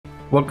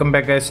Welcome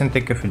back, guys, and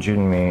thank you for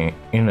joining me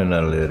in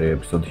another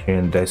episode here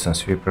in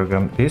Dyson's free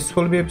program. This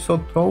will be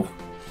episode 12.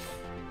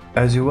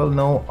 As you well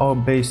know, our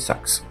base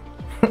sucks.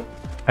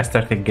 I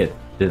started good,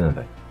 didn't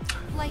I?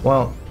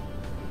 Well,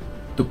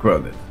 too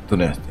crowded, too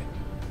nasty.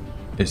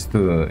 It's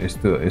too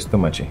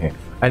much in here.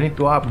 I need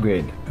to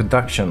upgrade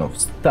production of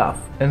stuff,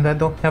 and I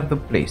don't have the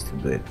place to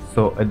do it.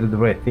 So I did the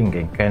right thing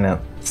and kind of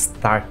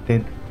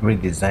started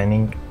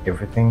redesigning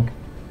everything.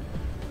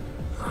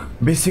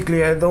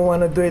 Basically, I don't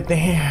want to do it in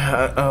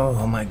here.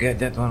 Oh my god,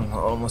 that one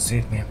almost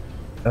hit me.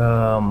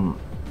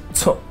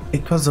 So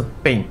it was a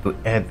pain to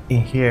add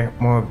in here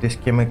more of these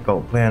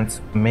chemical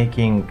plants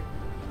making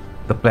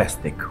the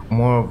plastic,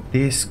 more of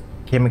these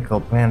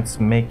chemical plants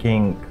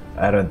making,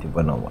 I don't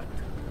even know what,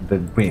 the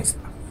green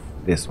stuff,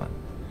 this one,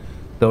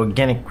 the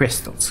organic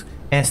crystals,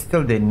 and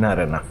still they're not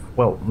enough.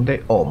 Well,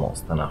 they're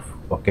almost enough.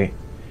 Okay,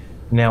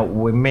 now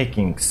we're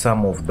making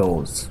some of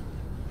those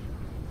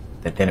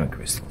titanium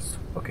crystals,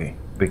 okay,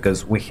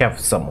 because we have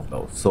some of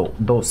those. So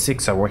those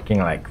 6 are working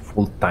like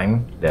full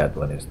time. That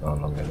one is no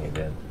longer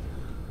needed.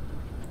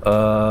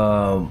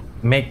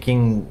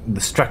 Making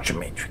the structure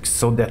matrix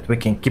so that we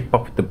can keep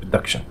up with the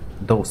production.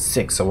 Those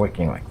 6 are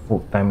working like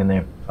full time in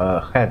there.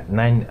 Had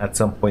 9 at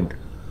some point.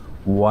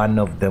 One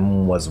of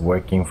them was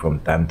working from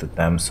time to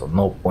time, so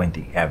no point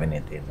in having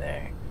it in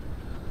there.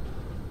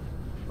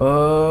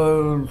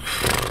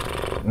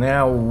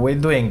 Now we're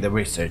doing the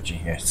research in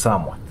here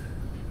somewhat.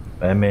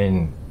 I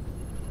mean,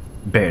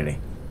 barely.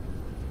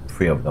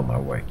 3 of them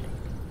are working.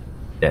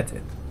 That's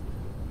it.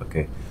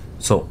 Okay,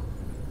 so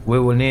we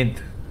will need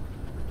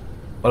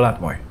a lot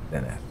more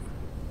than that.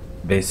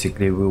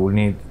 Basically, we will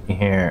need in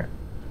here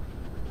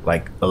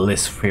like at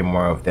least 3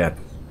 more of that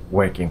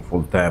working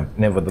full time.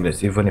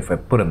 Nevertheless, even if I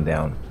put them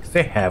down, if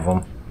they have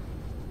them,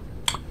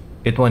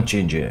 it won't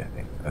change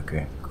anything.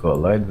 Okay,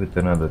 collide with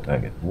another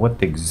target.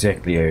 What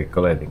exactly are you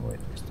colliding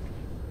with?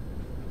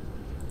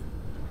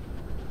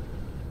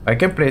 I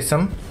can place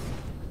them,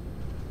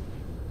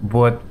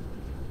 but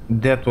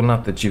that will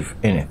not achieve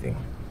anything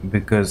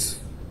because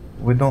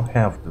we don't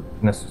have the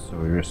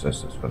necessary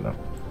resources for them.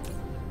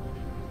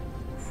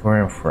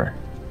 4 and 4.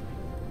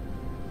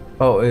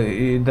 Oh,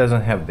 it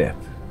doesn't have that.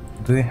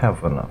 Do you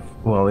have enough?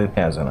 Well, it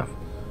has enough.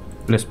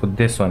 Let's put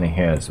this one in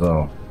here as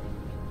well.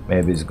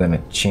 Maybe it's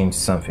gonna change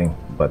something,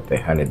 but I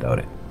highly doubt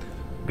it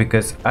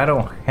because I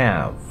don't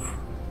have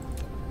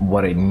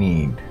what I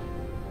need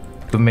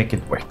to make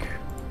it work.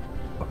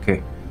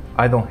 Okay,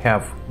 I don't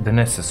have the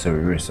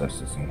necessary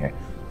resources in here.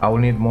 I will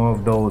need more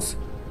of those,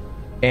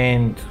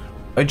 and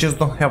I just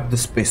don't have the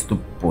space to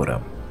put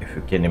them, if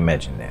you can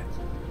imagine that.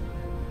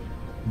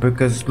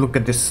 Because look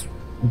at this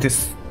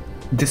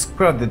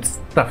crowded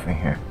stuff in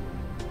here.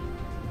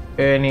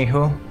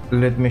 Anywho,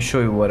 let me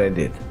show you what I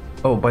did.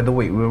 Oh, by the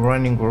way, we're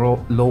running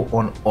low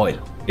on oil,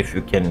 if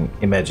you can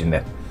imagine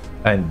that.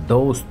 And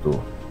those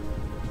 2,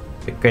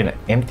 they're kind of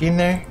empty in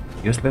there.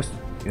 Useless.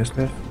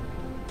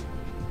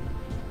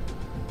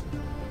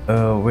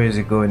 Where is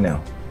it going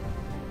now?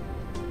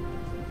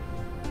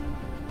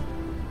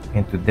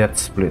 Into that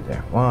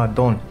splitter. Well, I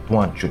don't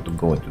want you to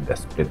go into that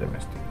splitter,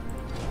 mister.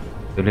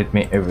 Delete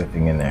me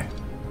everything in there.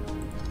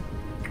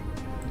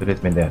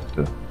 Delete me that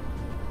too.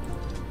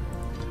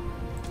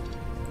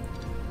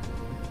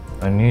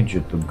 I need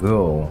you to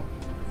go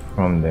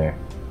from there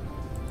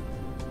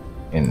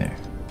in there.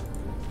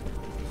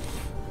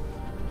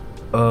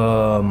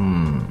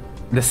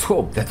 Let's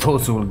hope that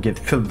those will get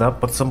filled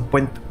up at some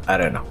point. I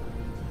don't know,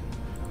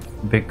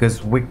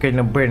 because we're kind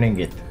of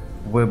burning it.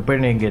 We're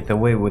burning it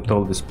away with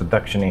all this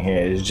production in here.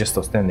 It's just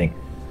outstanding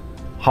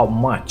how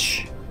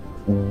much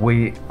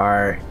we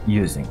are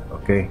using.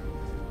 Okay,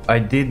 I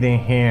did in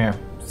here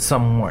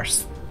some more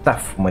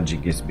stuff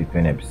majiggies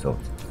between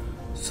episodes,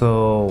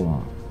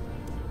 so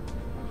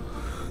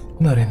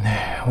not in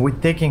there. We're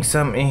taking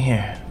some in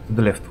here to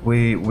the left.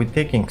 We're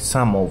taking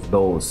some of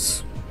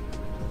those,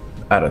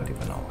 I don't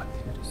even know what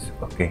it is.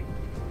 Okay,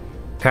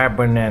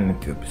 carbon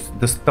nanotubes,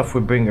 the stuff we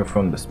bring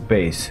from the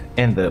space,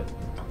 and the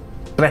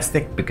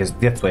plastic, because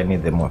that's why I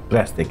need more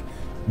plastic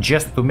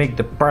just to make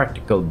the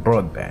particle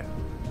broadband.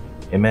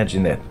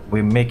 Imagine that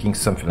we're making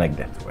something like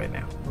that right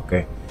now.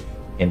 Okay,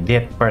 and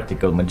that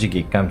particle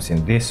majiggy comes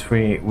in this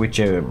 3, which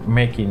are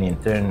making in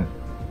turn,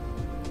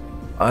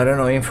 I don't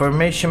know,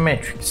 information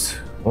matrix.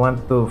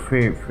 1 2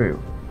 3 3.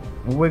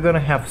 We're gonna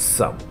have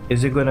some.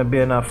 Is it gonna be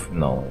enough?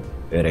 No,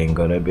 it ain't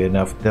gonna be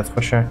enough, that's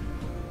for sure.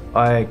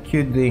 I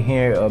queued in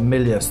here a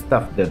million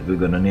stuff that we're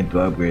gonna need to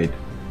upgrade.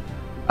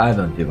 I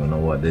don't even know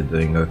what they're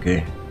doing.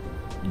 Okay,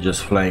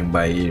 just flying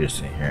by ears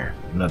in here,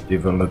 not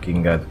even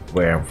looking at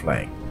where I'm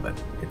flying, but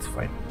it's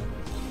fine.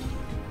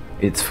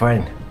 It's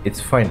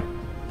fine.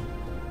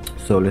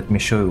 So let me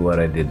show you what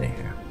I did in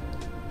here.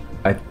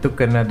 I took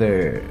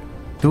another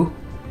 2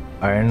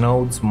 iron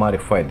nodes,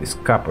 modified this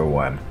copper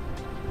one.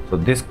 So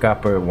this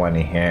copper one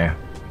in here,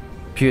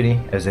 beauty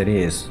as it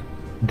is,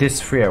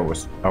 these 3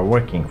 are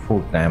working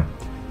full time.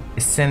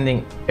 It's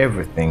sending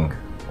everything,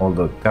 all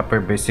the copper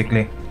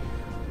basically,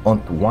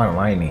 onto one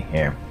line in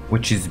here,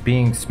 which is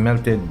being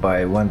smelted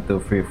by 1 2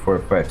 3 4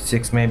 5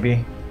 6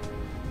 maybe,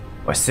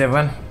 or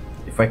 7.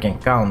 If I can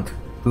count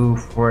 2,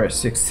 4,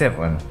 6,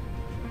 7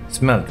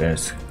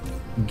 smelters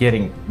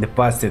getting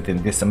deposited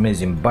in this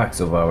amazing box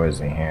of ours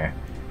in here,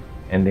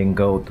 and then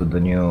go to the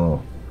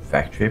new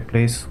factory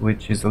place,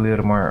 which is a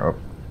little more or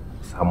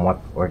somewhat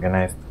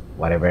organized,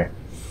 whatever,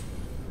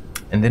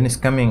 and then it's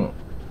coming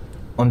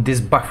on this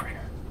buffer.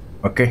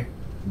 Okay,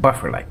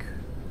 buffer, like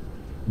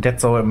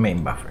that's our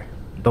main buffer.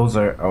 Those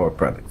are our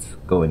products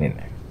going in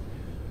there.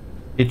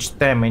 Each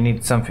time I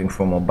need something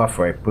from a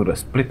buffer, I put a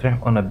splitter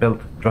on a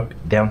belt, drop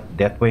it down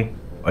that way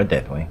or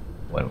that way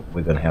when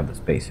we're gonna have the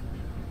space,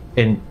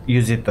 and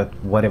use it at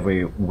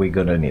whatever we're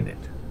gonna need it.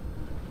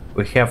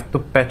 We have 2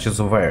 patches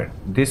of iron,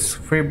 this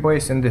 3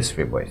 boys and this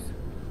 3 boys.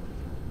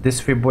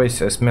 These 3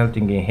 boys are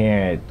smelting in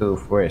here 2,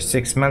 4,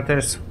 6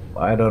 smelters.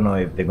 I don't know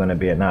if they're gonna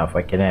be enough.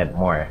 I can add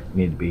more,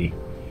 need be.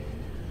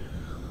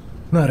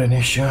 Not an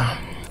issue.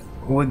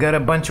 We got a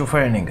bunch of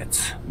iron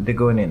ingots, they're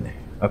going in there.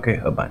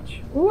 Okay, a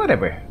bunch,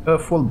 whatever, a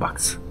full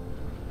box.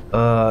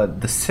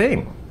 The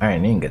same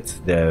iron ingots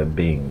that are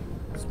being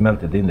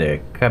smelted in there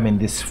come in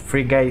these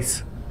 3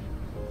 guys.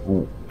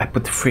 Ooh, I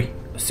put 3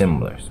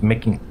 assemblers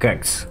making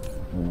cogs,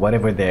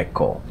 whatever they're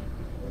called,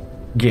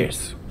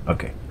 gears.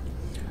 Okay,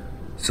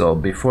 so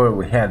before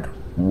we had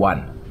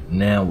 1,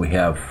 now we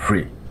have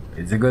 3.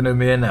 Is it gonna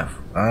be enough?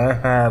 I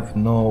have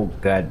no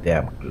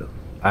goddamn clue.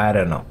 I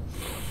don't know.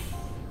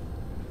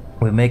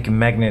 We're making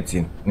magnets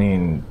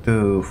in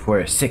 2,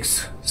 4,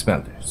 6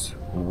 smelters.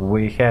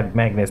 We had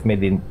magnets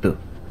made in 2.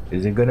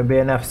 Is it gonna be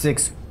enough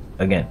 6?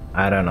 Again,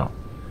 I don't know.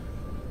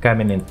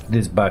 Coming in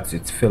this box,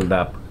 it's filled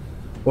up.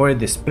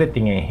 Already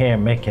splitting in here,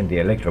 making the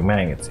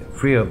electromagnets.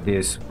 3 of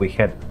these, we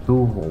had 2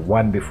 or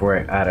 1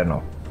 before, I don't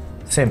know.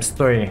 Same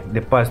story,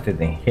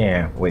 deposited in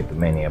here. Way too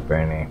many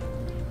apparently.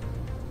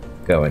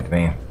 Go with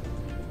me.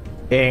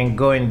 And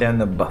going down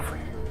the buffer.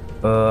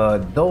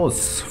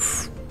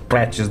 Those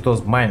patches,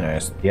 those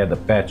miners, the other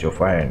patch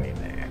of iron in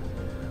there,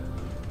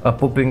 are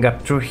pooping up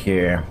through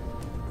here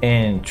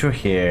and through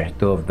here,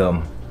 2 of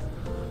them,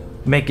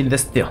 making the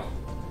steel.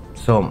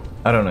 So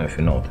I don't know if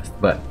you noticed,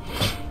 but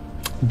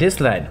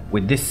this line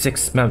with these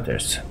 6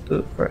 smelters,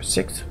 2, 4,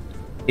 6,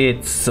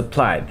 it's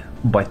supplied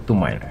by 2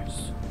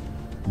 miners.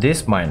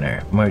 This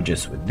miner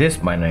merges with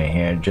this miner in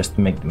here just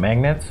to make the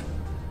magnets,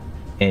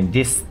 and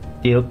this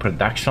steel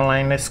production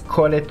line, let's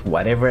call it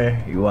whatever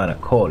you want to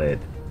call it,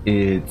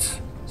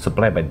 it's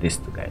supplied by these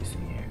 2 guys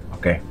in here.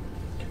 Okay,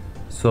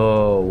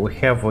 so we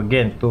have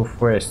again 2,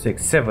 4,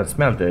 6, 7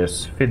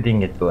 smelters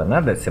feeding it to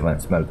another 7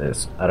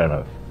 smelters. I don't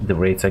know if the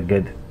rates are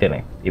good,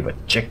 didn't even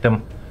check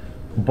them,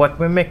 but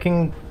we're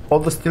making all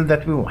the steel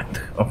that we want.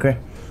 Okay,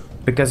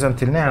 because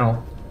until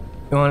now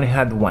we only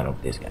had 1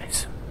 of these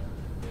guys,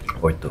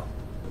 or 2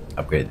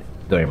 upgraded,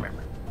 don't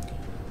remember.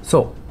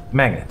 So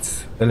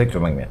magnets,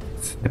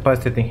 electromagnets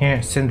deposited in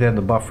here, send them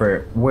the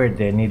buffer where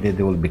they're needed,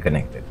 they will be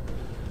connected.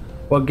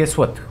 Well, guess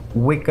what?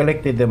 We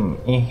collected them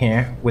in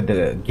here with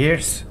the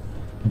gears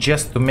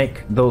just to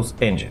make those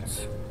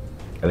engines,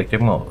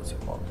 electric motors.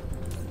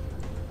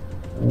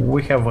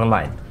 We have a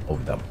line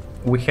of them.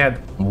 We had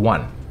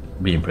 1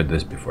 being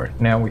produced before.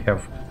 Now we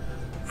have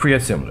 3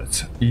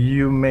 assemblers.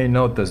 You may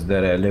notice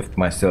that I left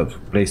myself a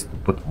place to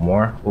put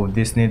more of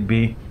this need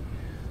be.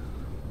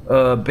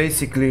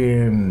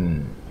 Basically,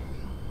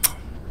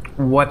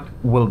 what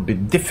will be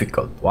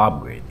difficult to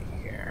upgrade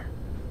in here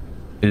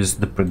is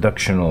the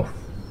production of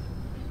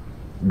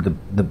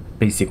the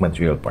basic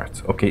material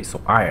parts. Okay,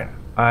 so iron,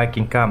 I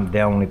can come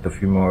down with a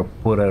few more,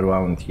 put it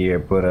around here,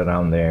 put it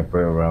around there, put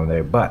it around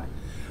there, but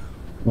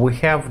we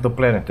have the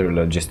planetary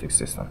logistics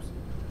systems,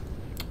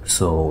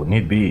 so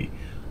need be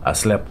I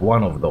slap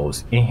 1 of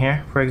those in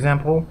here, for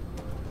example,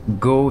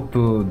 go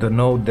to the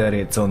node that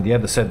it's on the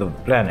other side of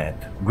the planet,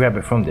 grab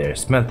it from there,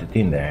 smelt it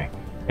in there,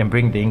 and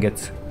bring the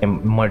ingots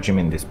and merge them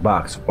in this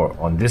box or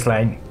on this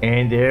line,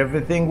 and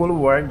everything will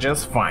work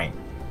just fine.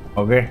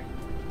 Okay,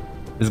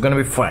 it's gonna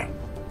be fine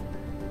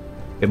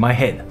in my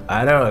head.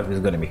 I don't know if it's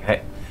gonna be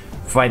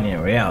fine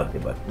in reality,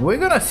 but we're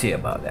gonna see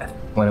about that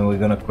when we're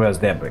gonna cross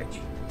that bridge.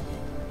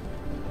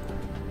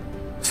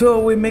 So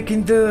we're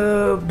making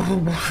the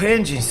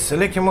engines,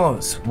 electric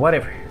motors,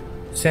 whatever,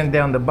 send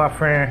down the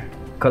buffer,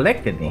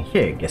 collected in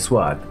here, guess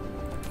what,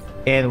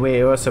 and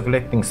we're also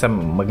collecting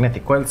some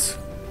magnetic coils,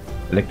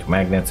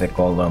 electromagnets I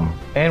call them,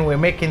 and we're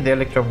making the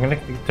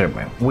electromagnetic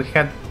turbine. We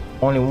had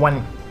only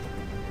 1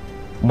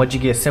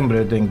 Majigi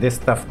assembler doing this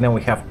stuff, now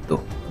we have 2.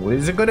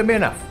 Is it gonna be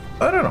enough?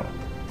 I don't know.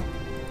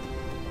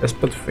 Let's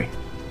put 3. You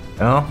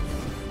know,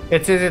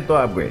 it's easy to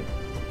upgrade.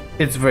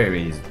 It's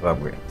very easy to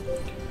upgrade.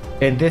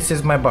 And this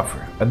is my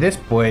buffer. At this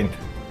point,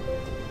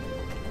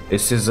 it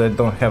says I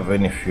don't have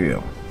any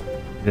fuel.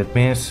 That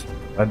means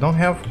I don't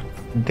have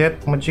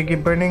that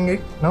Majigi burning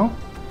it, no?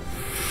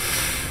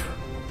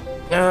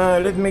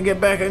 Let me get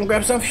back and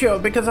grab some fuel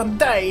because I'm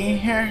dying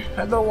here.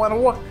 I don't want to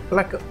walk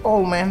like an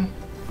old man.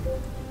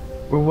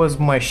 Where was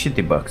my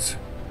shitty box?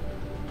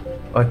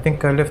 I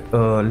think I left,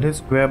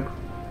 let's grab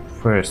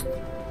first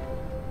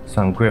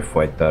some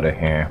graphite out of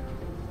here.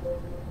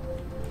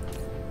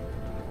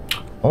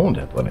 Oh,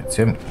 that one, it's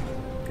empty.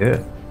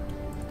 Good.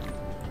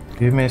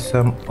 Give me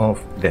some of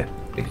that,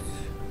 please.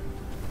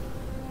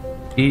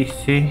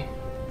 Easy.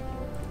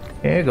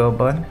 Here you go,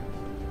 bud.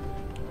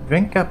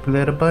 Drink up,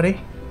 little buddy.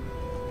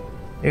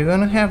 You're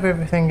gonna have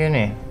everything you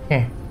need.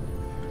 Here.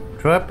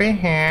 Drop it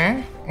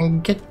here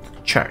and get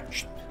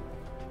charged.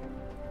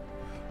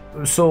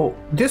 So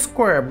this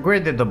core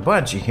upgraded a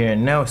bunch here,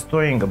 now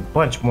storing a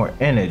bunch more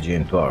energy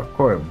into our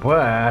core,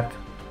 but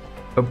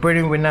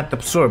apparently we're not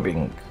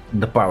absorbing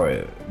the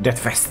power that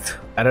fast.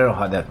 I don't know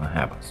how that one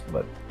happens,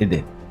 but it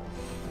did.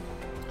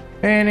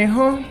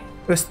 Anyhow,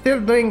 we're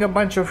still doing a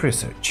bunch of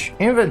research.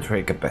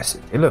 Inventory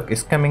capacity, look,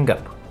 it's coming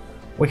up.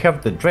 We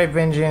have the drive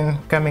engine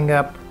coming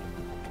up,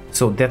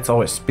 so that's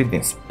our speed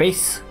in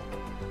space.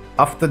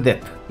 After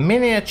that,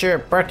 miniature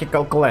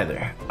particle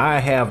collider. I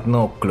have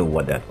no clue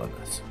what that one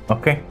is.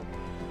 Okay.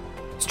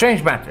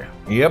 Strange matter.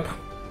 Yep.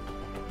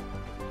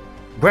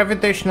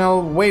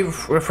 Gravitational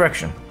wave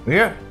refraction.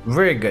 Yeah,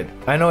 very good.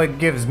 I know it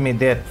gives me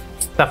that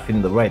stuff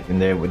in the right in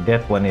there. With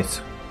that one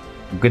is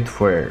good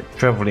for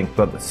traveling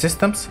to other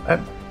systems.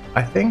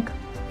 I think.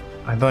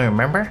 I don't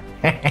remember.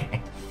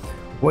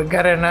 We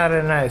got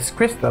another nice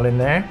crystal in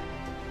there.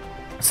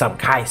 Some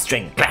high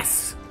strength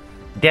glass.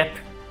 That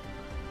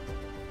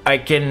I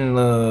can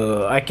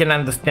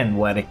understand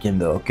what it can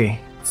do.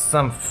 Okay,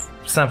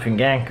 something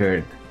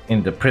anchored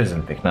in the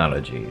present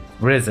technology. It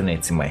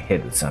resonates in my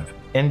head with something,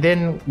 and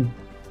then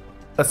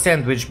a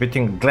sandwich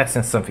between glass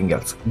and something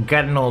else.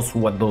 God knows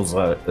what those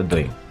are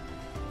doing.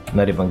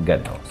 Not even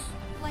God knows.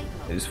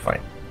 It's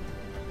fine.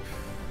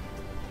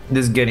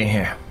 Let's get in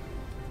here.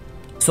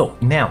 So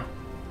now,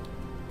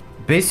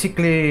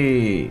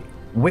 basically,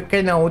 we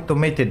kind of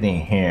automated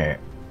in here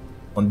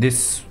on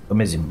this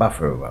amazing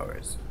buffer of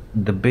ours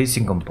the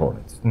basic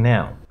components.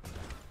 Now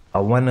I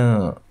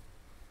wanna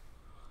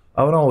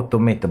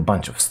automate a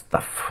bunch of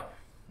stuff.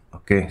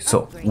 Okay,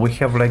 so we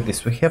have like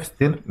this. We have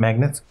steel,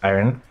 magnets,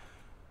 iron,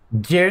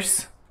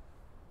 gears,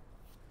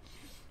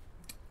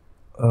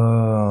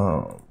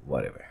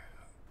 whatever,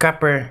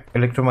 copper,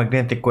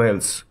 electromagnetic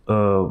coils,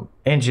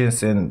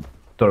 engines and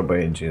turbo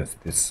engines,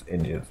 this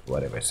engines,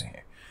 whatever is in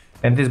here.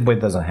 And this boy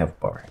doesn't have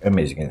power.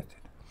 Amazing, isn't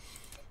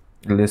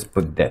it? Let's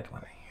put that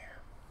one in here.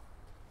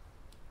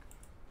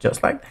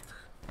 Just like that.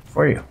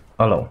 For you,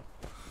 alone.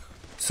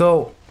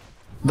 So,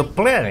 the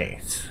plan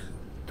is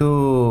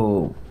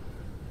to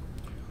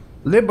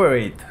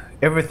liberate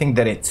everything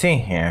that it's in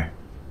here,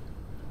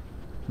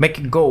 make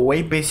it go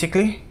away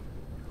basically,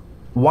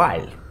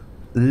 while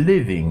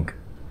leaving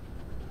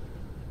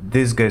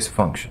this guy's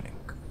functioning.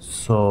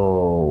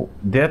 So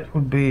that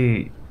would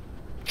be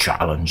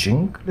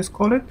challenging, let's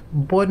call it,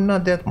 but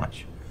not that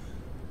much.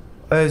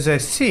 As I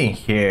see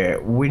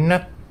here, we're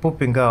not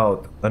pooping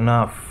out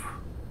enough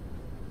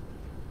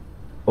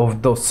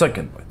of those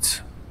circuit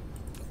boards,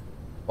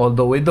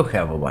 although we do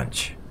have a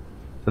bunch.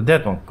 So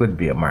that one could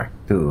be a Mark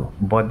II,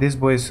 but these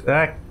boys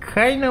are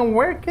kind of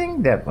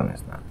working. That one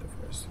is not the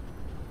first.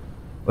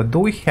 What do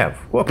we have?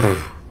 Whoop.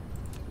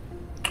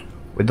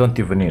 We don't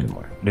even need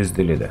more. Let's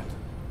delete that.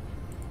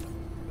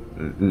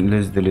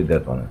 Let's delete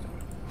that one.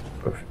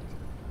 Perfect.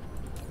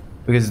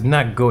 Because it's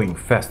not going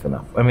fast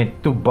enough. I mean,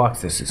 2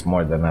 boxes is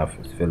more than enough.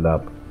 It's filled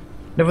up.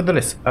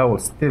 Nevertheless, I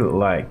would still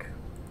like,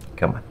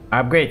 come on,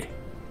 upgrade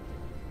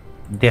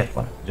that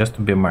one just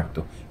to be Mark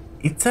II.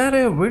 It's at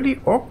a really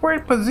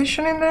awkward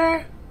position in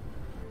there.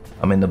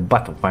 I'm in the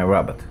butt of my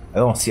robot. I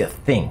don't see a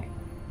thing.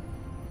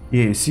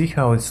 Yeah, you see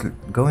how it's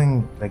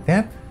going like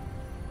that?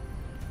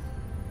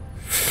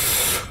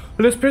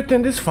 Let's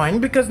pretend it's fine,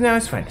 because now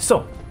it's fine.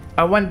 So,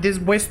 I want these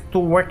boys to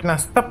work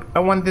non-stop. I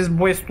want these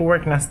boys to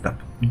work non-stop.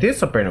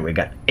 This apparently we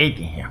got 8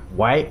 in here.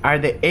 Why are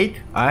there 8?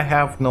 I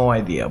have no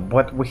idea,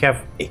 but we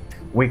have 8.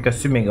 We're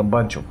consuming a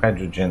bunch of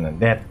hydrogen, and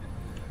that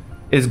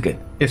is good.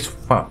 It's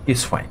fun.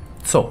 It's fine.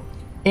 So,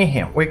 in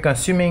here we're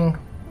consuming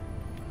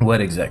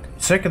what exactly?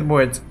 Circuit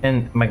boards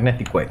and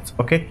magnetic coils.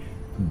 Okay,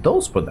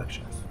 those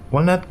productions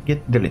will not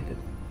get deleted.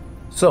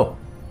 So,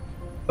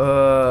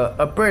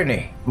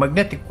 apparently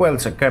magnetic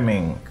coils are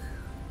coming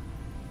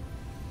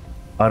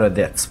out of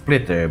that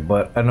splitter,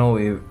 but I know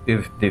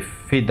if they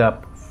feed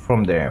up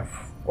from there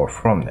or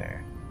from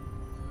there,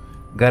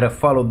 gotta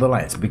follow the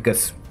lines,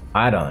 because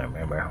I don't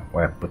remember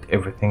where I put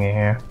everything in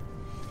here.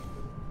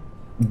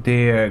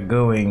 They are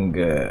going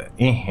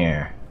in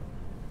here.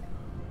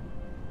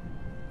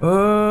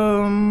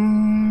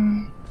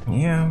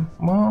 Yeah,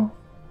 well,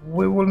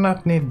 we will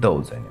not need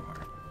those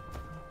anymore.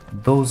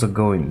 Those are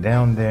going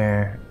down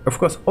there. Of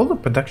course, all the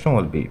production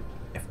will be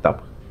effed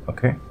up,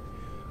 okay?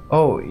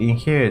 Oh, in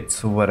here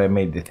it's what I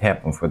made it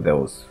happen for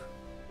those.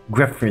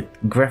 Graphene.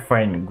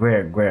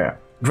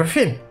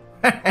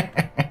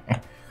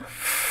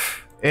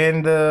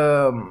 And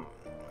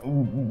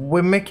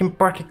we're making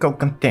particle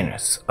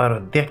containers out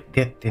of that.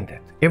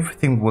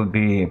 Everything will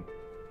be,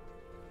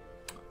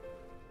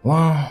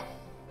 well,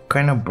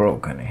 kind of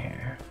broken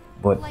here,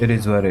 but it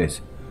is what it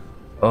is.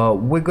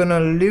 We're gonna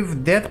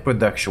leave that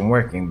production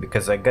working,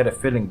 because I got a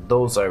feeling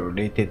those are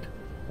related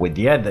with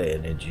the other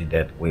energy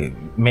that we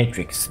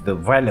matrix, the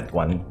violet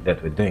one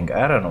that we're doing.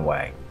 I don't know why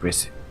I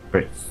press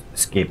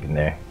escape in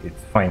there.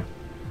 It's fine.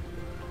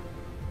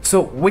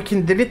 So we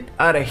can delete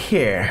out of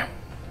here,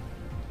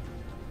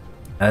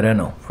 I don't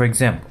know, for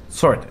example,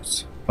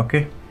 sorters.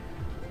 Okay,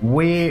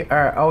 we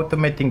are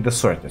automating the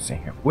sorters in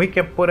here. We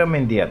can put them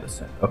in the other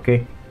side.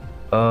 Okay,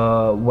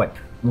 what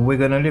we're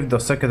gonna leave the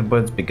circuit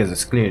boards because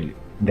it's clearly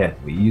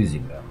that we're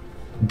using them.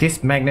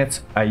 These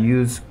magnets I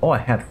use, oh, I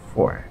had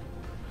 4.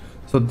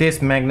 So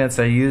these magnets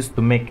are used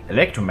to make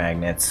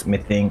electromagnets,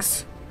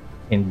 methinks,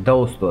 in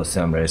those 2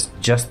 assemblers,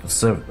 just to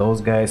serve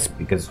those guys,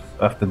 because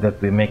after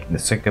that we're making the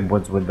circuit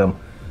boards with them,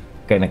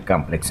 kind of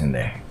complex in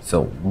there.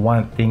 So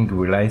one thing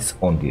relies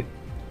on the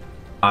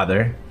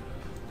other.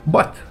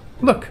 But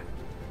look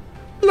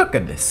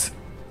at this.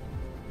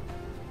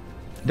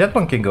 That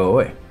one can go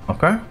away.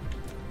 Okay,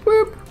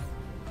 boop.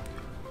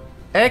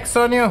 X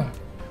on you.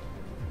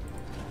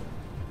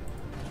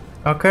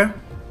 Okay,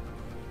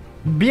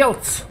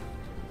 belts.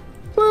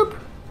 Boop.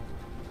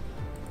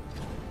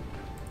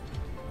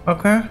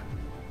 Okay,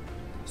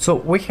 so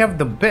we have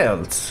the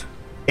belts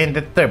and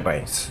the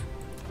turbines.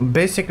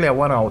 Basically I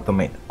want to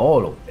automate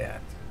all of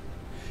that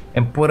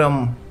and put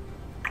them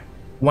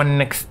one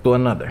next to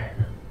another,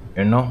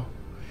 you know.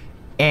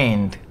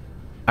 And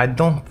I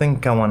don't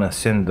think I want to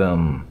send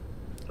them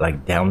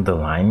like down the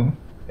line,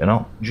 you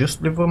know.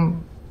 Just leave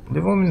them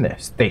in there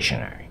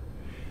stationary.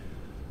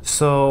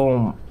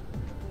 So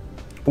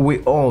we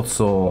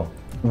also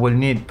will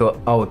need to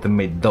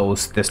automate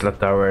those Tesla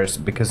towers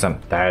because I'm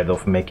tired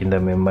of making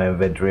them in my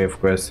inventory, of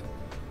course.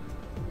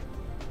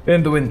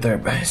 And the wind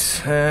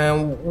turbines.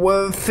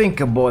 Well,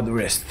 think about the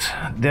rest.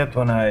 That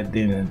one I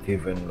didn't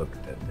even look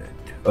at that.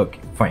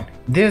 Okay, fine.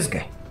 This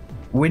guy.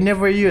 We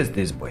never use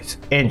these boys.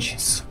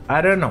 Engines.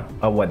 I don't know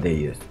what they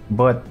use,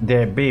 but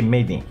they're being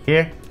made in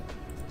here.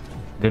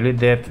 Delete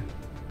that.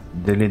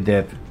 Delete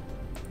that.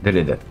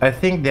 Delete that. I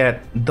think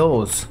that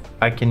those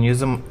I can use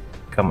them.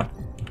 Come on.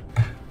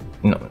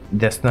 No,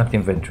 that's not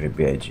inventory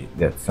BIG.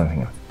 That's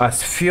something else.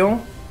 As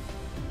fuel.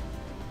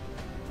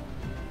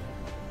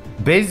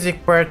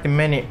 Basic part in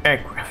many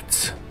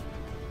aircrafts.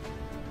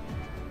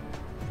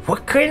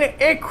 What kind of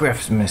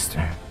aircrafts,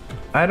 mister?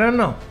 I don't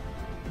know.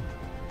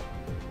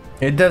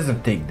 It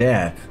doesn't take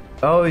that.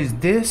 Oh, is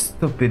this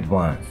stupid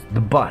ones? The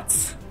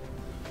bots.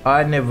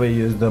 I never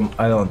use them.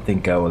 I don't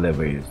think I will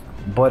ever use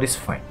them. But it's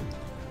fine.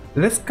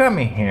 Let's come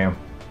in here.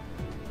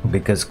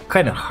 Because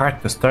kind of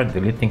hard to start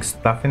deleting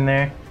stuff in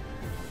there.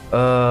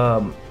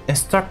 And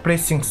start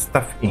placing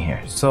stuff in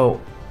here. So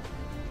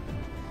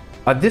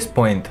at this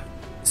point,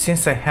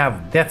 since I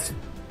have that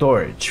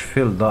storage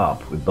filled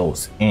up with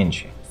those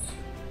engines,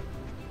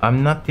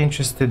 I'm not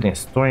interested in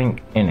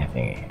storing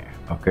anything in here.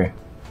 Okay,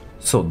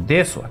 so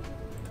this one,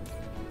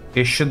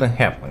 it shouldn't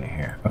happen in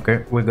here.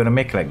 Okay, we're gonna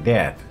make like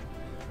that.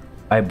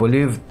 I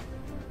believe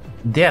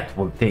that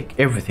will take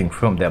everything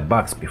from that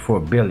box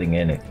before building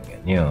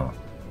anything new.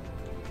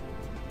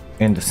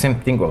 And the same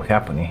thing will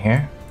happen in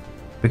here,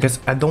 because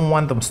I don't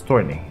want them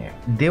stored in here.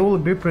 They will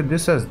be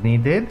produced as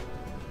needed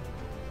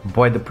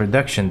by the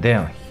production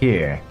down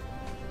here.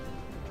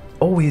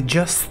 Oh, we're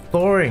just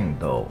storing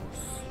those.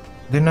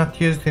 They're not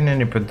used in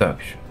any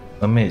production.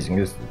 Amazing.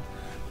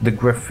 The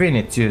graphene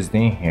it's used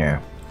in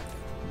here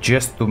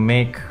just to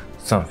make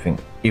something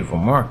even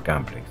more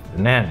complex,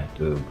 the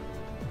nanotube,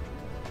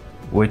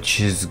 which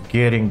is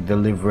getting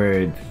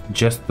delivered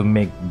just to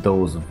make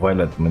those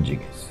violet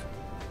majigas.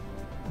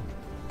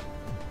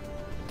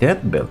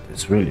 That belt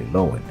is really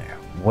low in there.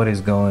 What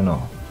is going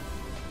on?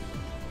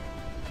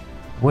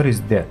 What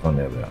is that on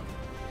that belt?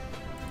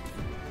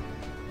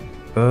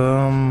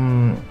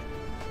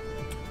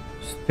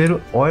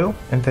 Steel, oil,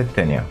 and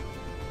titanium.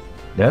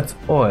 That's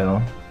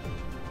oil.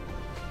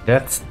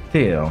 That's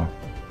steel.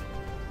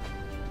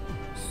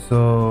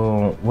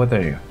 So what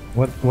are you?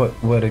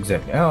 What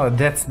exactly? Oh,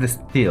 that's the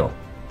steel.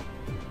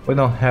 We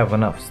don't have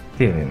enough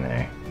steel in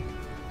there.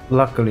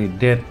 Luckily,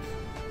 that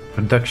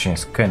production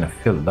is kind of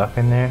filled up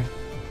in there.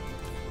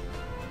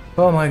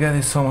 Oh my god,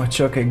 it's so much.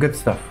 Okay, good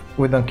stuff.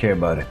 We don't care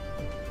about it.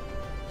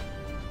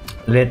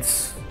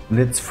 Let's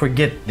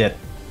forget that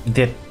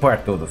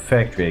part of the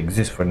factory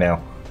exists for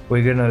now.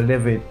 We're gonna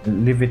leave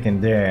it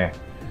in there,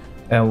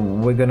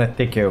 and we're gonna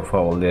take care of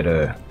our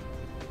little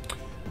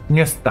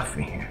new stuff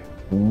in here.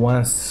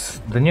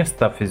 Once the new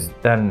stuff is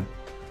done,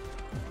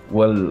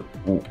 we'll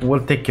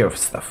take care of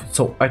stuff.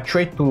 So I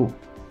tried to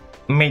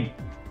make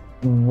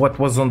what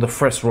was on the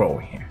first row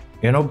here,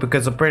 you know,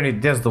 because apparently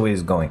that's the way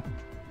it's going.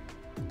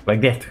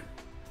 Like that.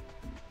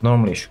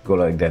 Normally it should go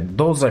like that.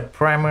 Those are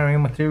primary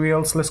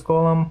materials, let's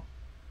call them.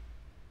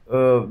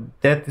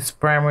 That is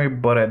primary,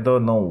 but I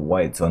don't know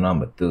why it's on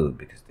number 2,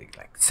 because they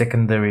like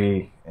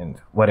secondary and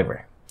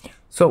whatever.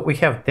 So we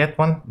have that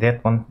one,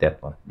 that one,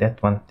 that one,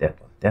 that one, that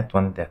one, that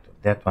one, that one,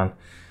 that one.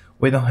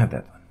 We don't have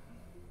that one.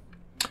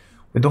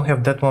 We don't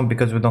have that one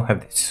because we don't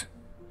have this.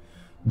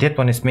 That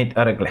one is made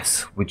out of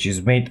glass, which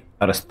is made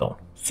out of stone.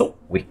 So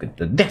we could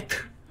do that.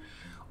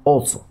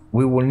 Also,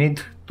 we will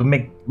need to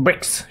make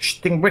bricks,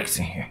 shitting bricks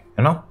in here,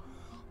 you know?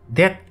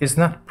 That is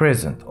not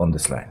present on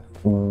this line.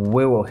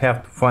 We will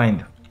have to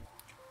find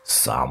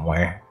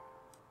somewhere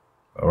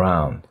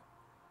around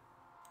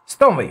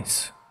stone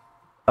veins.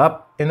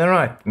 Up in the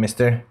right,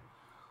 mister.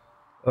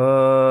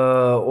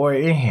 Or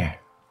in here.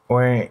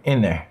 Or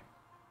in there.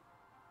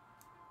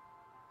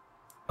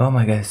 Oh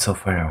my god, it's so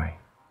far away.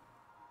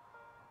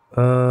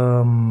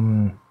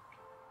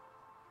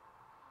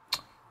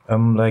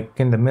 I'm like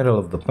in the middle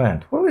of the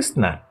plant. Well, it's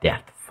not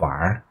that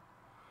far.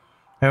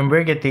 And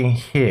we're getting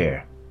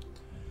here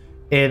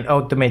and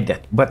automate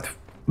that. But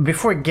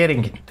before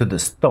getting to the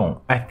stone,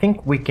 I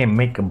think we can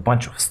make a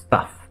bunch of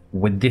stuff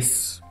with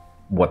this,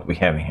 what we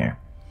have in here.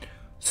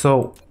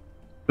 So,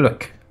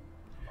 look,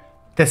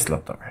 Tesla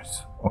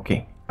towers,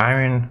 okay,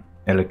 iron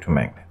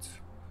electromagnets,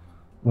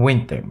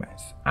 wind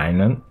turbines,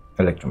 iron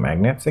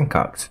electromagnets, and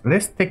cogs.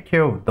 Let's take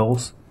care of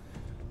those.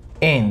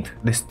 And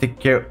let's take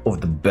care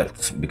of the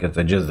belts, because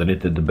I just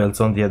deleted the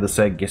belts on the other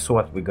side. Guess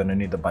what? We're gonna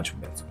need a bunch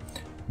of belts.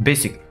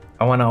 Basically,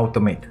 I want to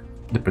automate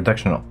the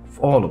production of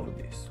all of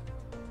this.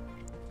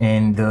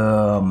 And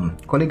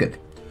call it good.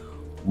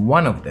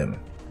 One of them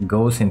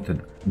goes into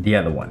the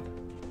other one.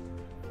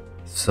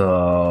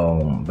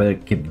 So better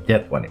keep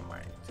that one in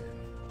mind.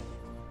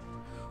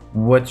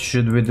 What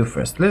should we do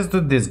first? Let's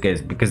do this,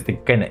 guys, because they're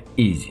kind of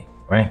easy,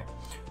 right?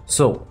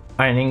 So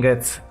iron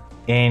ingots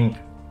and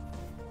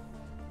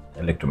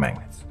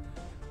electromagnets.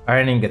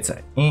 Iron ingots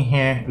are in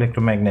here,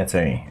 electromagnets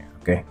are in here,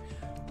 okay?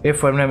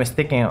 If I'm not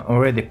mistaken, I'm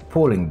already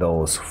pulling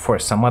those for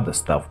some other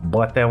stuff,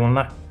 but I will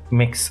not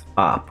mix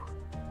up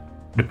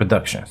the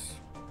productions.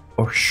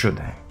 Or should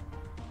I?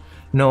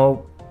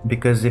 No,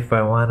 because if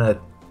I want to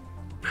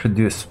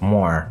produce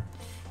more,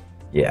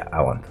 yeah,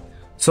 I want.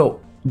 So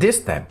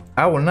this time,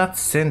 I will not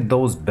send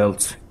those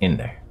belts in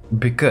there,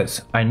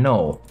 because I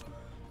know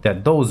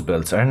that those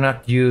belts are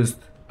not used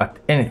at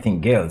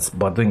anything else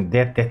but doing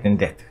that, that, and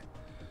that.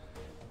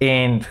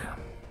 And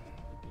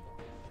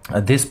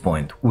at this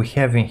point, we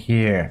have in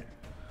here,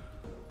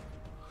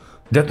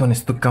 that one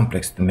is too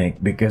complex to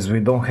make because we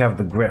don't have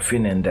the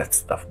graphene and that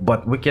stuff,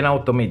 but we can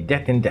automate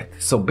that and that.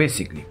 So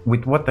basically,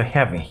 with what I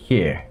have in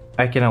here,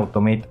 I can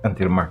automate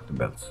until mark the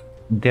belts.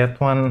 That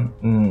one,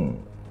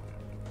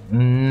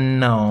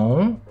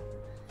 no.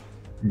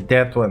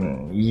 That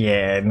one,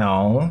 yeah,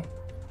 no.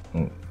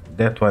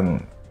 That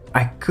one,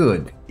 I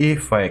could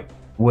if I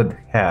would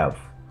have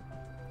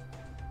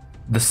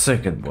the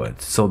circuit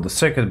boards. So the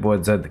circuit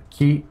boards are the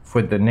key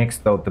for the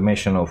next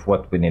automation of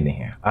what we need in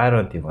here. I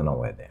don't even know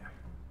where they are.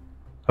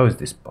 How is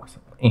this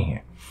possible? In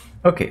here.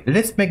 Okay,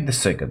 let's make the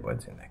circuit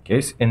boards in that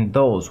case, and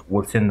those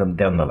we'll send them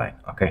down the line.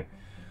 Okay,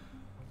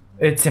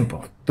 it's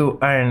simple. 2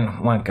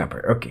 iron, 1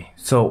 copper. Okay,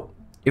 so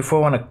if I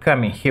want to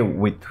come in here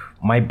with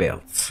my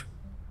belts,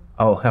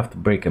 I'll have to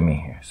break them in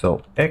here.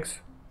 So X,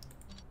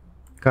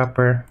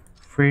 copper,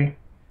 3.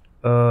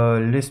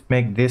 Let's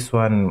make this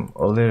one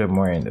a little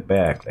more in the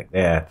back, like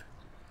that.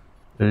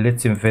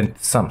 Let's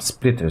invent some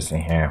splitters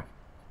in here.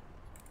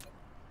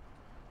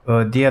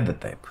 The other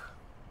type.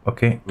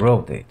 Okay,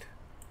 rotate.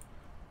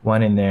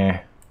 1 in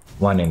there,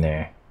 1 in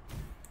there.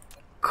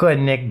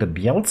 Connect the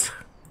belts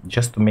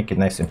just to make it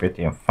nice and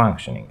pretty and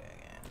functioning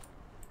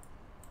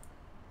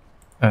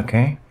again.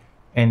 Okay,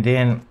 and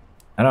then,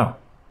 I don't know,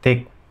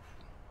 take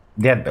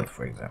that belt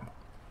for example.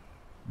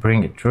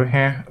 Bring it through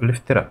here,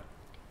 lift it up.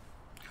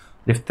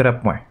 Lift it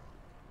up more.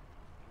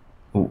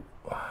 Ooh,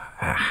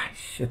 ah,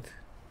 shit.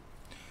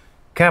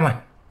 Come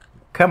on,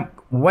 come.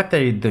 What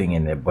are you doing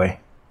in there, boy?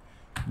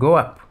 Go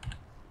up.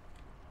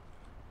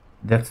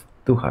 That's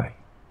too high.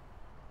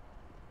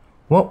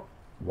 Well,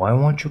 why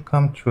won't you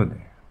come through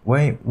there?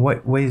 Why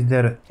is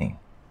that a thing?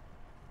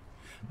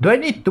 Do I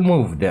need to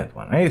move that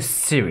one? Are you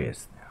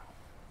serious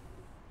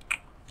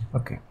now?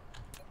 Okay.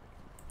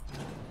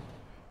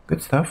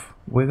 Good stuff.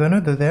 We're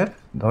gonna do that.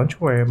 Don't you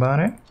worry about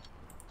it.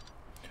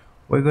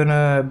 We're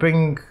gonna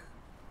bring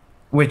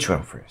which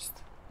one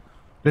first?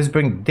 Let's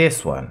bring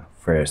this one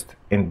first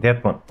and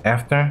that one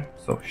after.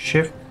 So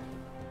shift,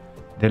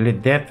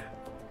 delete that.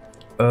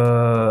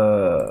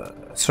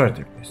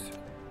 Sorter please.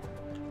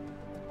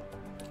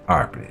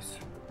 R please.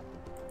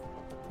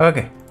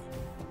 Okay.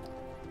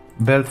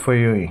 Belt for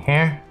you in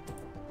here.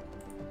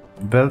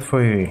 Belt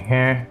for you in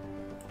here.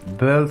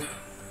 Belt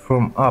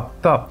from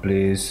up top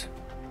please.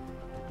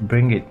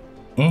 Bring it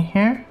in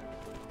here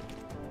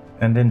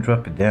and then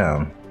drop it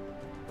down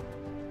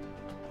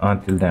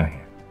until down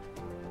here.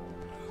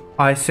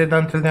 I said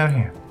until down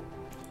here.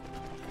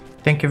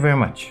 Thank you very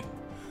much.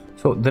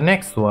 So the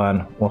next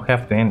one will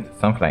have to end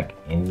something like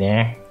in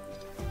there.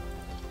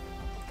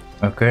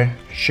 Okay,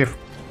 shift.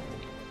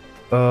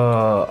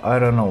 I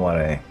don't know what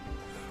I.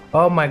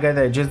 Oh my god,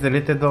 I just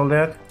deleted all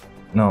that.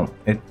 No,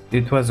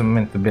 it wasn't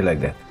meant to be like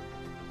that.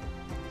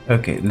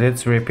 Okay,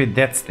 let's repeat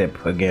that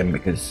step again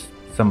because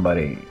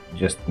somebody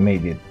just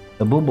made it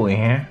a boo-boo in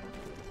here.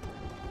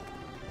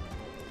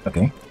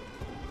 Okay.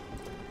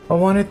 I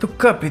wanted to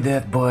copy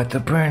that, but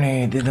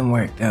apparently it didn't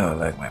work out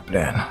like my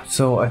plan.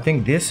 So I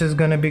think this is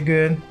gonna be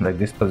good, like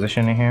this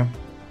position in here.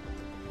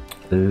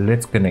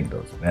 Let's connect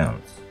those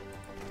bounds.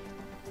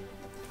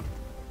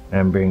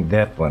 And bring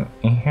that one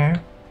in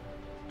here.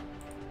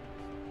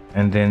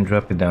 And then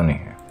drop it down in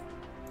here.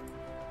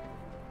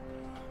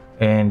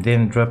 And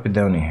then drop it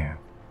down in here.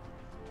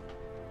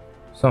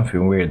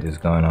 Something weird is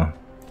going on.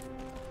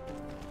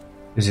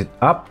 Is it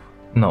up?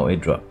 No,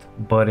 it dropped,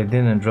 but it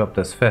didn't drop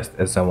as fast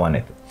as I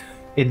wanted.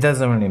 It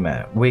doesn't really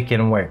matter. We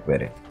can work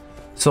with it.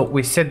 So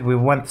we said we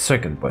want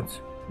circuit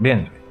boards.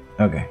 Bien.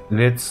 Okay,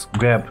 let's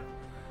grab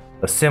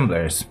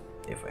assemblers,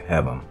 if I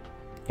have them,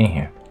 in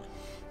here.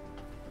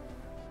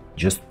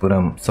 Just put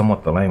them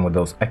somewhat aligned with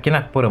those. I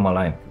cannot put them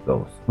aligned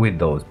with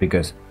those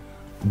because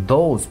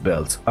those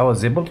belts I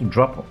was able to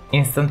drop them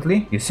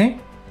instantly. You see?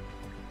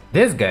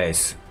 These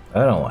guys, I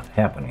don't know what's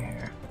happening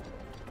here.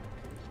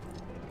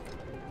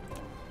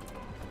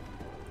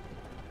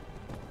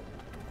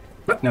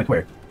 But no, it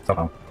worked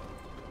somehow.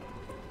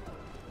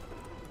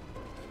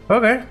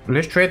 Okay,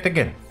 let's try it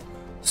again.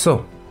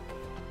 So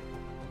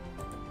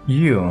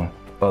you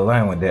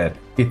align with that.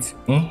 It's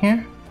in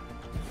here,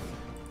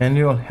 and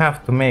you'll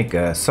have to make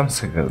some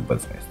circuit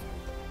boards.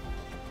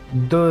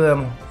 Do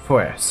them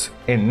first,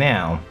 and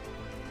now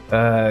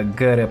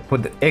gotta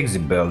put the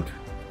exit belt.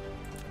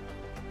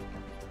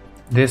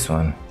 This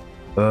one,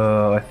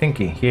 I think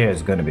in here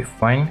is gonna be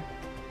fine.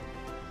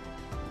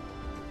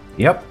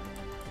 Yep.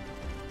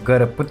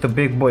 Gotta put the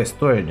big boy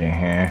storage in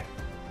here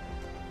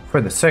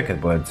for the circuit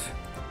boards.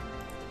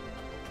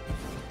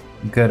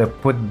 Gotta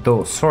put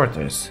those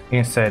sorters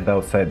inside,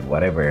 outside,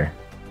 whatever.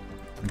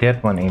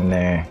 That one in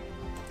there,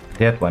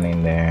 that one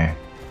in there,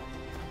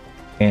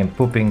 and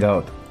pooping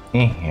out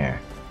in here.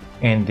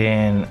 And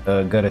then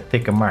gotta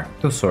take a Mark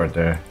II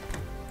sorter,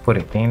 put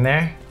it in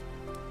there.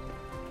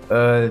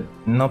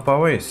 No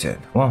power, you said.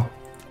 Well,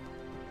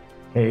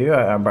 here you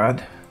are,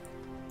 bud.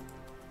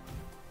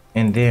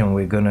 And then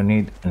we're gonna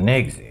need an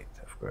exit,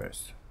 of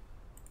course,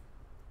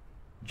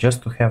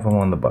 just to have them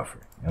on the buffer,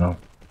 you know.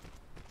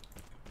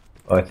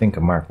 I think a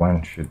Mark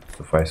I should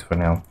suffice for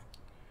now.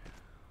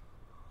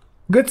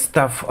 Good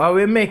stuff. Are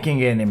we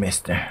making any,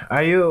 mister?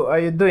 Are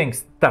you doing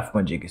stuff,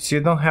 Majigis? You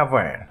don't have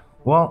iron.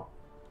 Well,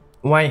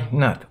 why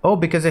not? Oh,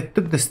 because I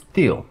took the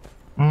steel.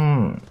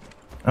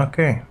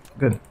 Okay,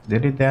 good.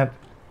 Delete that.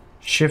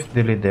 Shift,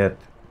 delete that.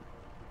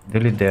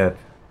 Delete that.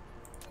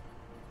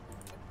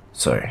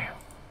 Sorry.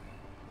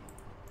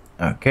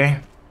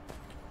 Okay.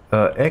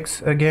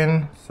 X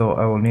again. So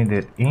I will need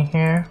it in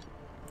here.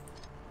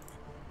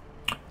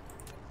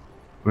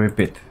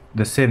 Repeat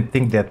the same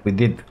thing that we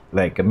did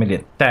like a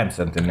million times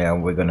until now.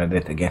 We're gonna do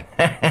it again.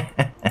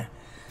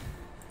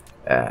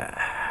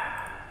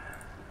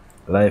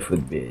 Life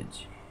would be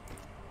edgy.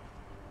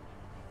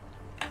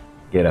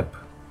 Get up.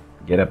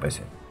 Get up, I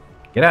said.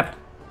 Get up.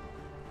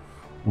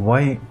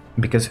 Why?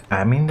 Because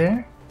I'm in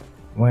there?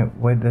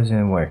 Why doesn't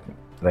it work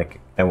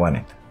like I want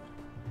it?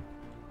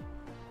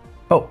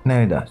 Oh, now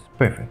it does.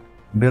 Perfect.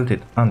 Build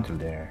it until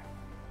there.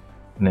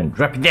 And then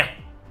drop it down.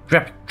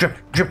 Drop it,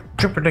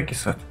 drop it like you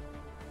said.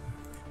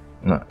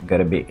 No,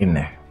 gotta be in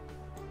there.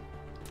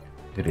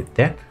 Delete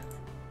that.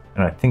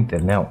 And I think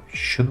that now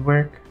should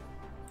work.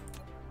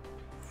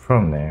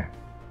 From there,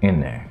 in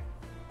there.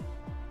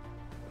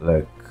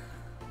 Like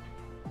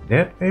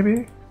that,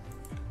 maybe?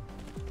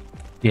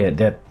 Yeah,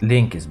 that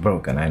link is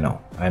broken. I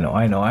know.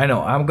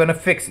 I'm gonna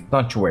fix it.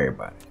 Don't you worry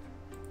about it.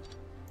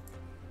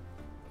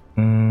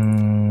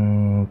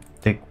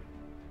 Take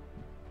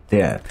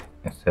that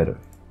instead of.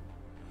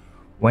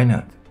 Why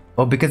not?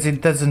 Oh, because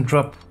it doesn't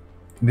drop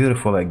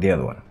beautiful like the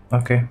other one.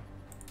 Okay.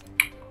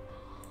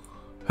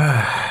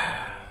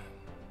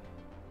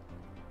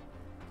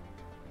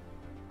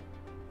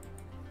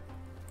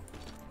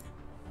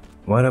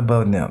 What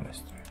about now,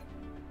 mister?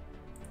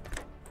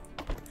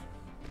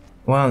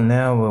 Well,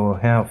 now we will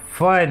have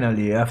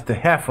finally, after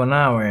half an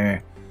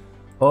hour,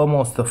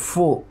 almost a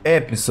full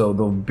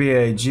episode of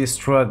BIG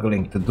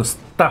struggling to do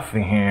stuff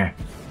in here.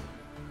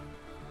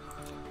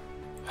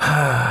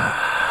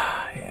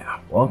 Yeah,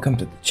 welcome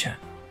to the channel.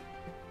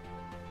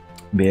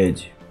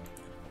 BIG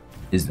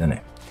is the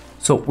name.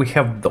 So we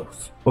have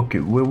those. Okay,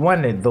 we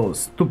wanted those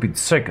stupid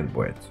circuit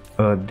boards.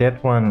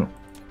 That one,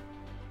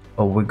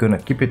 we're gonna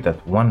keep it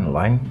at one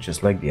line,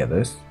 just like the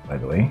others, by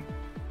the way.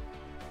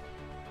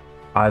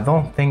 I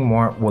don't think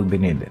more will be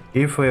needed.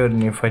 If I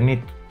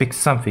need to pick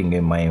something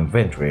in my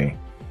inventory,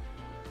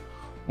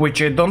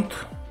 which I don't,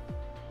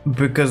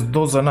 because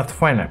those are not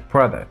finite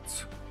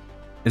products,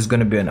 it's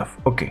gonna be enough.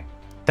 Okay,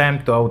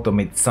 time to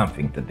automate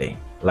something today.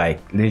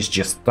 Like, let's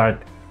just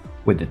start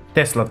with the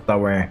Tesla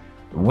tower,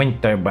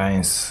 wind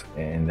turbines,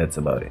 and that's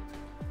about it.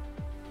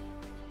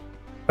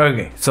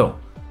 Okay, so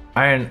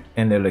iron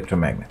and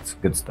electromagnets,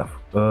 good stuff.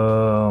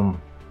 You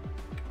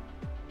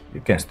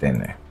can stay in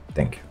there,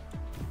 thank you.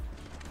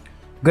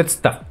 Good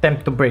stuff.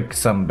 Time to break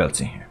some belts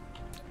in here.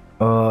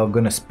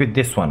 Gonna speed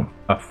this one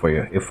up for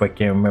you if I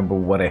can remember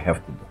what I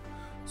have to do.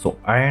 So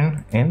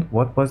iron and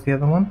what was the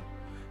other one?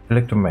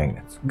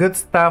 Electromagnets. Good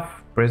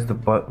stuff. Press the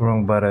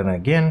wrong button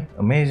again.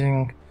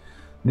 Amazing.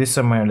 These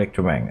are my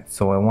electromagnets,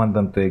 so I want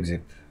them to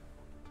exit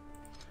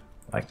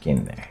like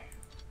in there.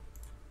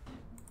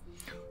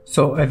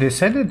 So I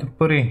decided to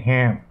put in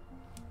here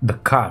the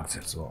cogs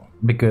as well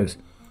because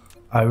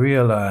I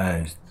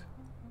realized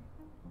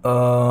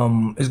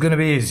it's gonna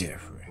be easier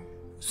for me.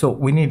 So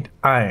we need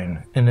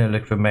iron and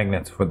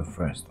electromagnets for the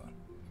first one.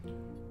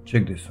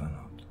 Check this one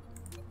out.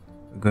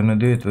 We're gonna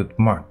do it with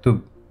Mark II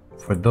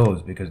for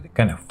those because they're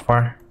kind of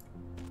far.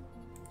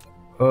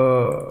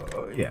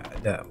 Yeah,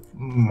 the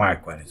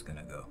Mark 1 is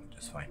gonna go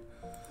just fine.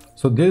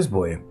 So this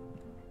boy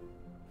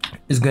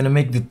is gonna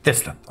make the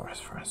Tesla towers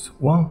for us.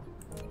 Well,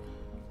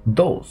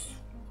 those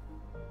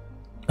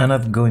are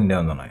not going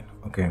down the line,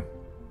 okay?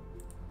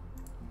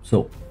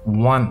 So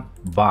one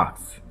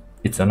box,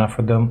 it's enough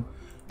for them.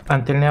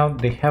 Until now,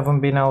 they haven't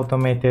been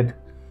automated.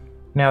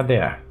 Now they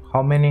are.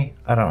 How many?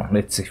 I don't know.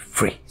 Let's say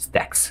 3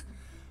 stacks.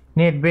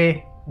 Need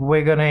be,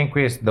 we're gonna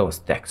increase those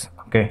stacks,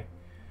 okay?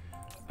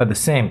 At the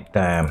same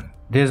time,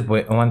 this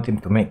boy, I want him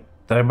to make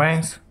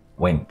turbines.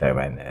 Wind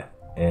turbine there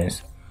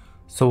is.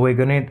 So we're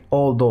gonna need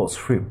all those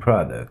 3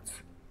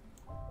 products.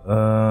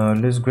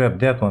 Let's grab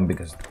that one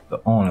because it's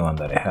the only one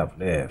that I have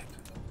left.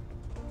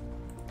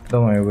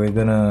 Don't worry,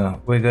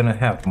 we're gonna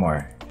have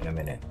more in a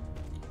minute.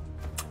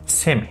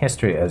 Same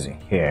history as in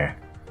here.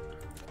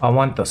 I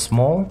want a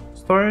small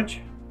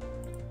storage.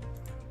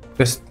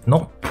 There's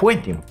no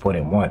point in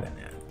putting more than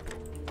that.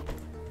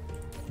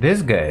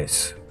 These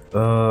guys,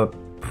 I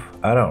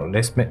don't know,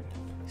 let's make,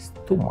 it's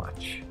too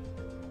much.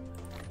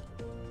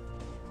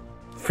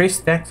 3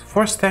 stacks,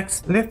 4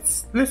 stacks,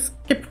 let's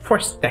keep 4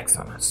 stacks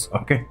on us,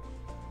 okay?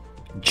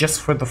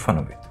 Just for the fun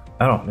of it.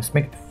 I don't know, let's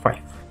make it 5.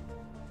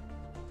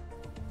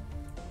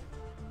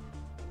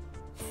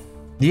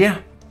 Yeah,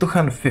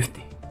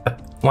 250 at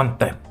one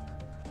time.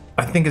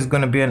 I think it's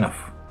gonna be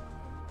enough.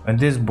 And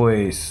this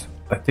boys,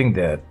 I think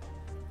that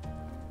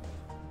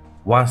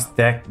 1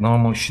 stack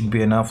normally should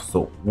be enough,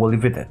 so we'll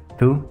leave it at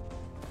 2.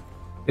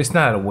 It's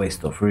not a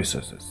waste of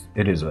resources,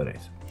 it is what it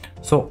is.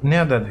 So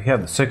now that we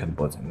have the circuit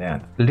boards in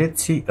that,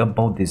 let's see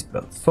about this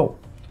build. So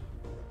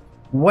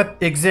what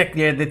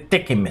exactly are they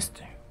taking,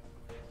 mister?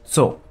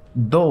 So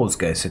those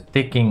guys are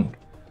taking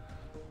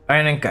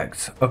iron and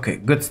cogs. Okay,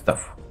 good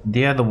stuff.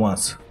 The other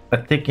ones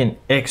are taking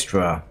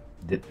extra,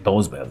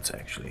 those belts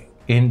actually,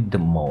 in the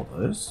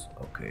motors,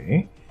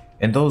 okay?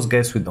 And those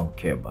guys, we don't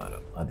care about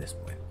them at this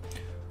point.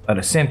 At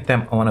the same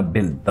time, I want to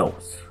build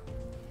those.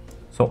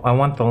 So I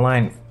want a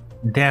line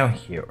down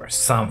here or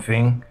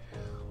something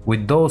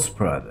with those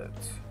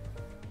products.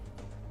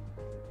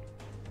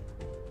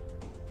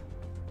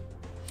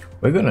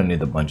 We're gonna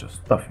need a bunch of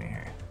stuff in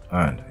here,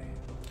 aren't we?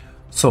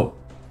 So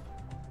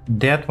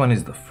that one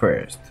is the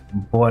first,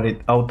 but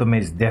it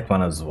automates that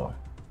one as well.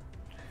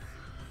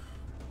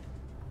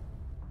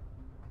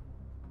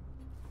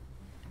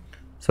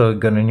 So we're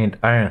gonna need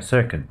iron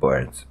circuit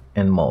boards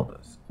and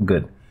motors.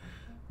 Good.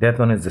 That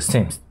one is the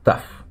same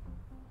stuff.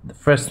 The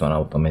first one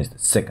automates the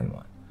second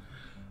one.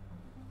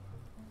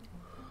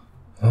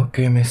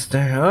 Okay, mister.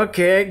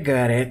 Okay,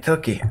 got it.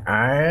 Okay,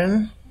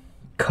 iron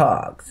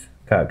cogs.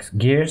 Cogs.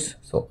 Gears.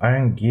 So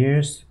iron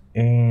gears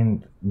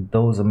and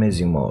those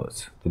amazing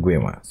motors. The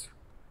green ones.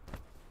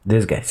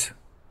 These guys.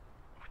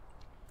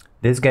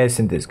 These guys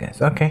and these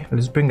guys. Okay,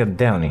 let's bring it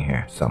down in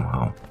here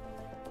somehow.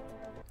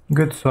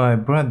 Good, so I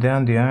brought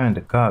down the iron,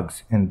 the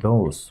cogs, and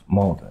those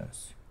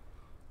motors.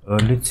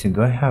 Let's see,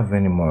 do I have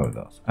any more of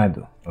those? I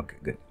do. Okay,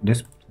 good.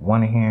 This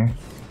one here.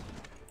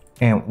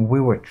 And we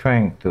were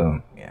trying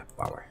to... yeah,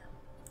 power.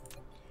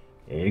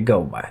 Here you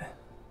go, bud.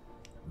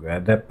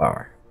 Grab that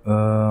power.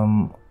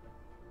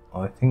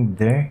 I think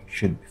there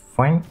should be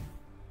fine.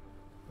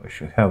 We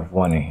should have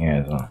one in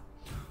here as well.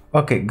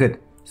 Okay,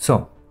 good.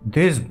 So,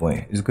 this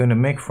boy is going to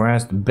make for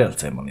us the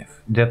belts, I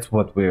believe. That's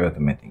what we're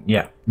automating.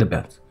 Yeah, the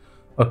belts.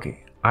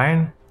 Okay.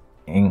 Iron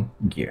and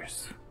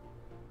gears.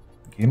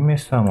 Give me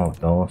some of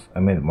those. I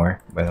made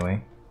more, by the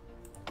way.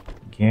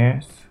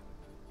 Gears.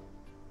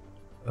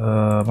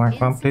 Mark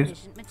 1,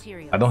 please.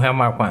 I don't have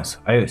Mark 1s.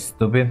 Are you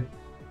stupid?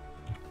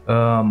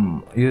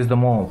 Use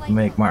them all to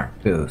make Mark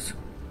 2s.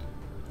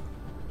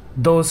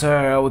 Those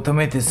are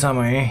automated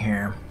somewhere in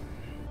here.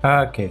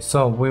 Okay,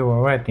 so we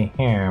were right in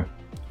here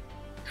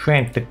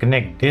trying to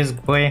connect this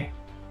boy.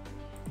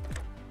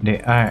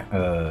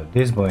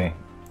 This boy.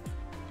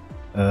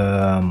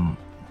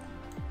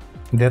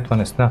 That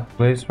one is not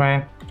placed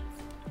right.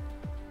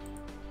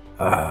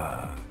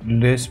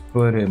 Let's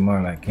put it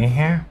more like in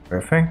here.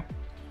 Perfect.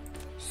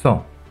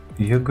 So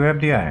you grab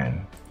the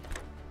iron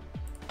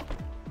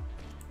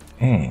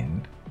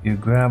and you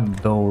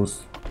grab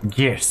those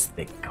gears,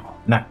 they call,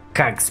 not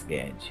cogs,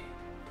 badge.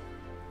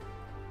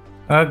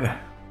 Okay,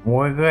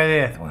 we got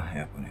that one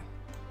happening.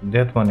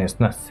 That one is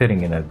not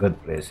sitting in a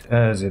good place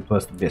as it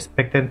was to be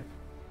expected.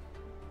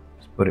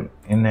 Let's put him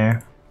in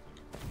there.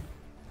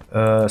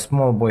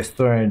 Small boy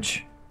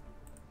storage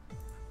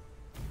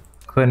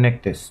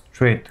connected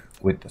straight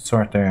with the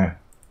sorter.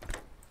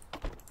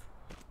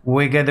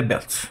 We get the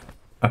belts.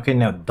 Okay,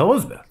 now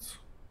those belts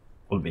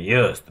will be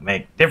used to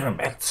make different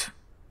belts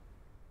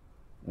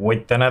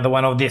with another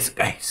one of these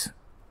guys.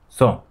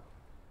 So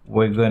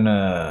we're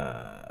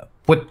gonna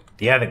put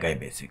the other guy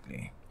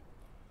basically.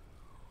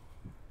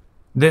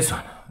 This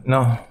one.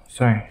 No,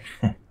 sorry.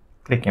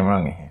 Clicking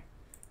wrong in here.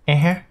 In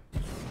here.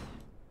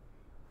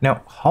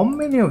 Now, how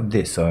many of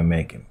this are we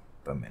making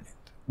per minute?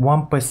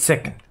 1 per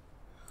second.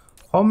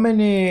 How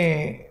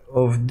many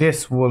of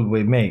this will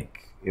we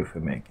make if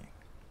we're making?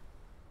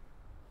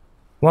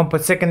 1 per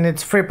second,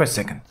 it's 3 per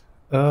second.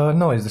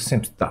 No, it's the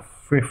same stuff.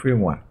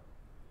 331.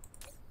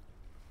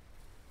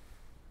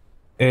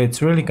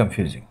 It's really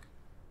confusing.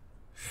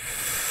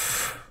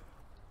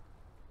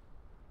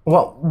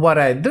 Well, what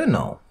I do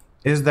know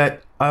is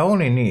that I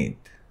only need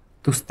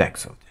 2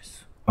 stacks of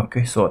this.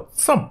 Okay, so at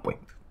some point,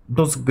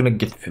 those are gonna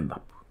get filled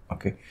up.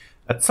 Okay,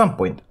 at some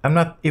point, I'm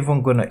not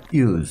even gonna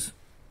use.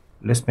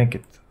 Let's make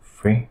it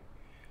free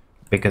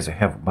because I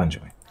have a bunch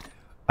of it.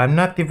 I'm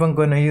not even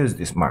gonna use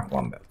these Mark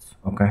 1 belts.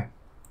 Okay,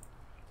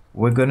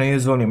 we're gonna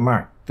use only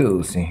Mark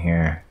 2s in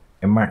here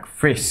and Mark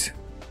 3s.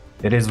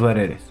 It is what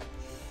it is.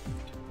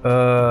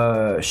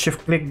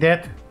 Shift click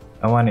that.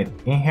 I want it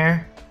in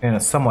here in a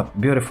somewhat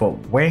beautiful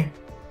way.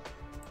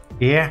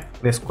 Yeah,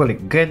 let's call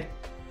it good.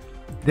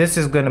 This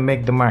is gonna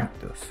make the Mark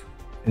 2s.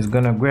 It's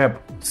gonna grab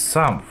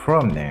some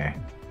from there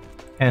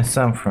and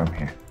some from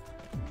here.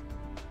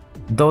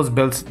 Those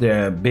belts,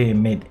 they're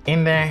being made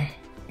in there,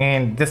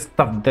 and this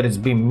stuff that is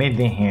being made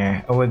in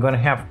here we're gonna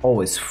have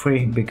always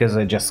free because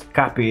I just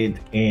copied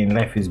and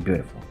life is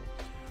beautiful.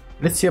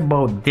 Let's see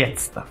about that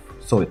stuff.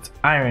 So it's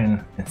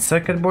iron and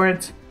circuit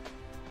boards,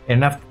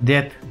 and after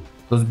that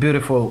those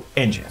beautiful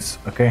engines.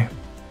 Okay,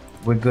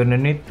 we're gonna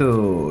need to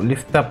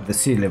lift up the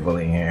sea level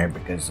in here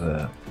because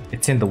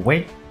it's in the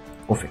way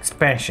of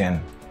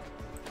expansion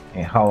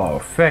and how our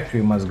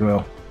factory must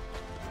grow.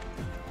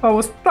 I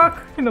was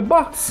stuck in a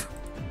box.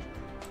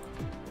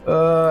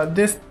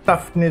 This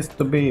stuff needs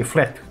to be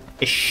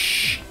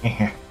flat-ish in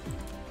here.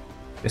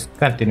 Just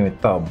continue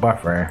with our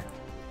buffer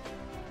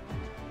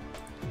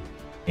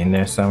in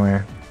there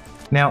somewhere.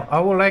 Now I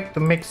would like to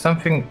make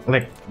something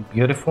like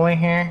beautiful in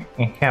here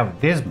and have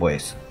these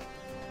boys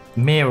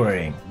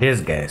mirroring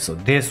this guy. So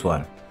this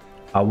one,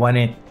 I want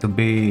it to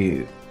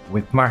be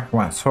with Mark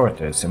 1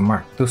 sorters and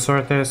Mark 2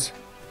 sorters,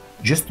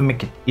 just to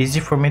make it easy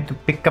for me to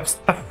pick up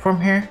stuff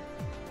from here.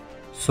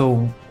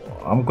 So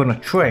I'm gonna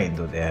try and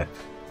do that.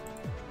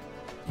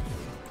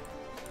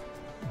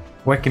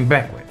 Working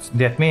backwards.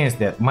 That means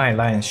that my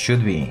lines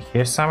should be in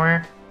here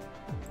somewhere.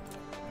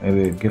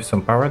 Maybe give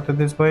some power to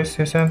this boys,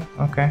 you said?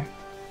 Okay.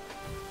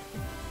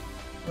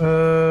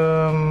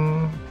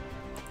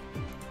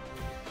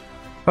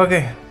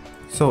 Okay,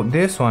 so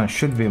this one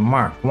should be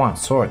Mark 1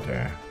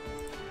 sorter.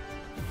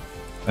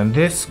 And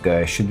this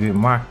guy should be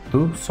Mark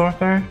 2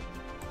 sorter,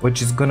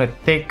 which is gonna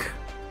take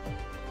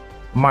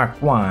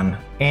Mark 1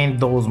 and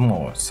those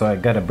molars. So I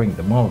gotta bring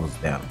the molars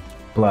down.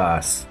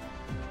 Plus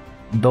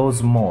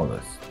those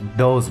molars.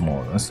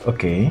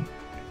 Okay.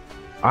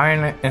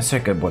 Iron and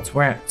circuit boards.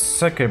 Where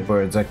circuit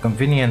boards are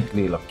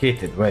conveniently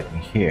located right in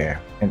here,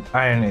 and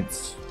iron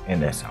it's in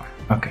there somewhere.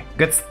 Okay,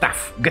 good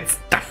stuff. Good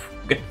stuff.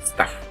 Good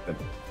stuff. Good.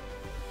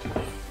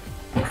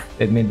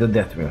 Let me do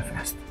that real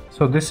fast.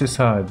 So this is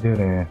how I did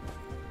it.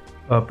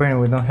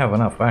 Apparently we don't have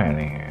enough iron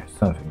in here.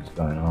 Something's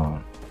going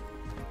on.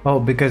 Oh,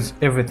 because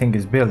everything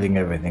is building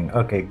everything.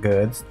 Okay,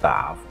 good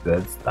stuff.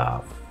 Good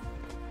stuff.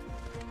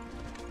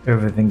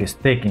 Everything is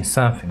taking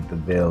something to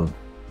build.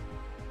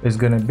 It's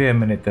gonna be a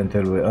minute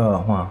until we,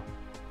 oh well,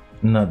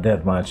 not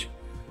that much,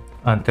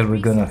 until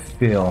we're gonna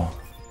fill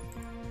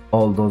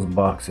all those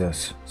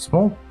boxes.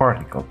 Small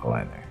particle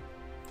collider.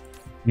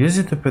 Use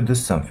it to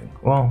produce something.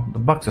 Well, the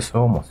boxes are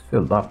almost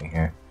filled up in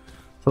here.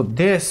 So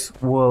this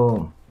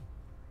will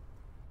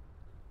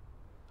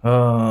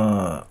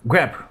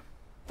grab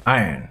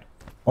iron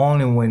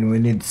only when we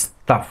need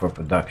stuff for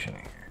production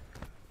in here.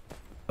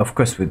 Of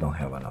course we don't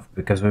have enough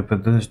because we're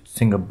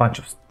producing a bunch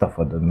of stuff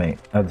at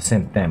the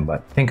same time,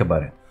 but think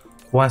about it.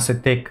 Once I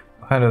take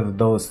 100 of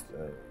those,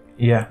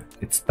 yeah,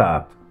 it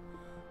stopped.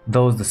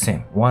 Those the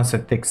same. Once I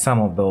take some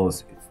of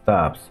those, it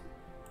stops.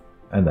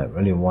 And I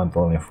really want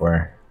only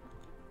for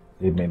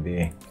it,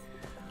 maybe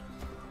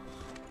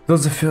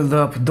those are filled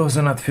up, those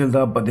are not filled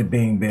up, but they're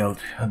being built.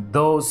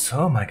 Those,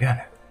 oh my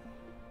god,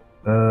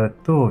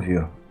 2 of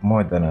you,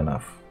 more than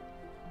enough.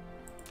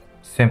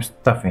 Same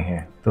stuff in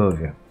here, 2 of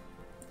you.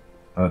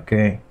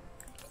 Okay,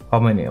 how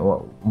many?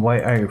 Well, why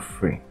are you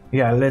free?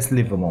 Yeah, let's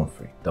leave them on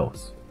free.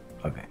 Those,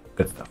 okay,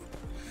 good stuff.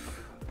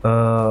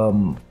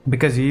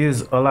 Because you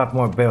use a lot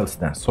more belts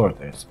than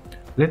sorters.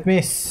 Let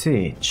me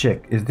see,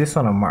 check, is this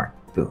on a Mark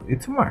 2?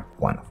 It's a Mark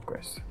 1, of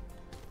course.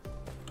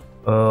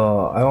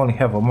 I only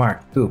have a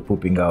Mark 2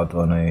 pooping out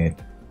on it,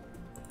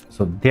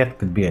 so that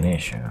could be an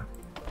issue.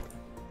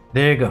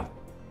 There you go.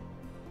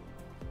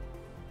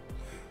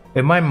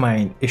 In my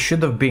mind, it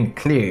should have been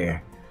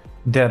clear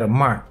that a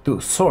Mark II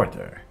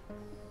sorter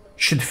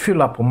should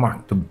fill up a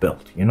Mark II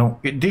belt, you know?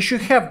 They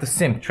should have the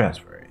same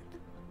transfer rate.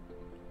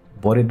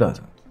 But it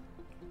doesn't.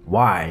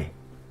 Why?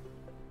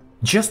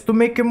 Just to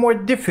make it more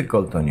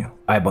difficult on you,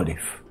 I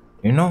believe,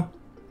 you know?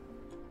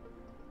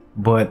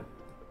 But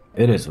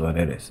it is what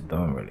it is.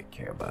 Don't really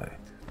care about it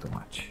too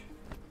much.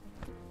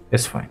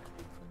 It's fine.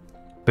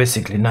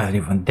 Basically, not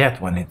even that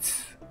one.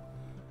 It's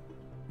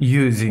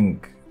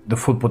using the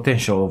full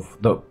potential of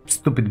the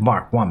stupid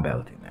Mark 1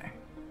 belt in there.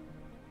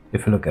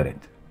 If you look at it.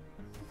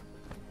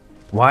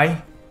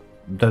 Why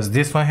does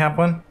this one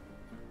happen?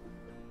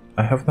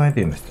 I have no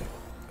idea, mister.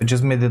 I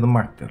just made it a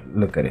Mark 2.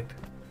 Look at it.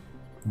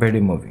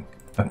 Barely moving.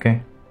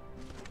 Okay?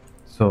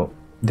 So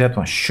that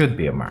one should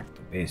be a Mark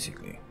 2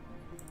 basically.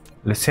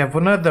 Let's have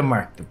another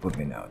mark to put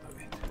in out of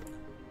it.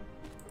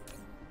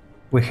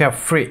 We have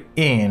 3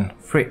 in,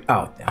 3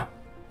 out now.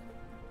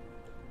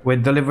 We're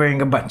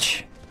delivering a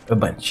bunch,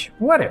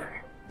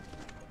 whatever.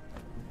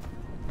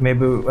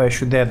 Maybe I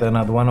should add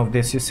another one of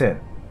this, you said.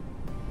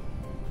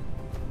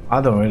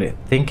 I don't really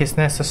think it's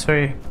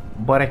necessary,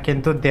 but I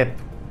can do that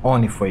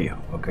only for you,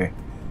 okay?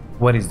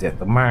 What is that,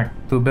 the Mark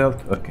II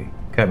belt? Okay,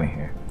 come in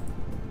here.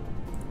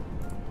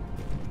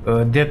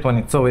 That one,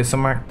 it's always a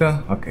Mark II?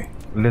 Okay,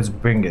 let's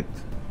bring it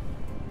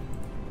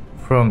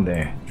from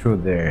there, through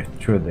there,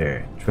 through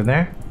there, through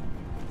there.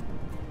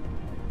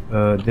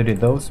 Delete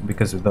those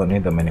because we don't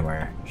need them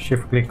anywhere.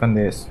 Shift click on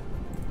this.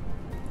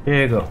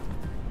 Here you go.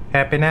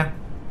 Happy now?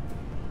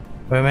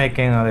 We're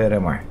making a little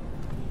more.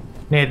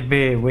 Need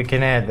be, we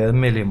can add a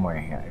million more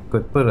here.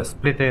 Could put a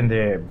splitter in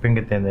there, bring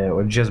it in there,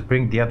 or just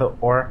bring the other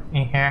ore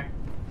in here.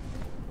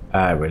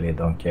 I really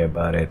don't care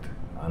about it,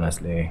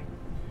 honestly.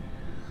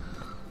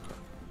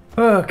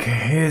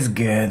 Okay, it's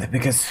good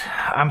because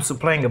I'm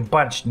supplying a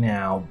bunch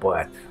now,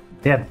 but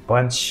that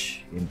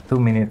bunch in 2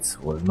 minutes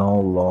will no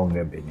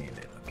longer be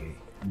needed. Okay,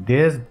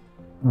 this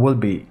will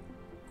be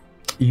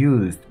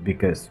used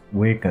because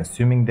we're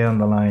consuming down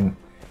the line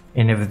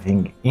and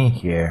everything in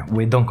here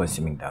we don't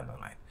consuming down the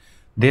line.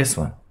 This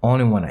one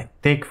only when I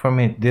take from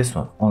it, this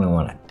one only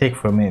when I take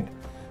from it.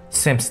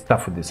 Same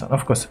stuff with this one.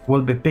 Of course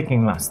we'll be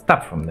picking up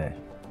stuff from there.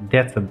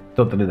 That's a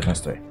totally different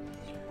story.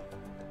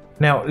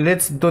 Now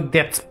let's do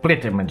that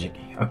splitter magic.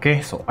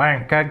 Okay, so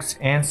iron cogs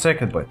and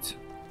circuit boards.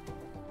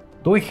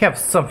 Do we have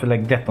something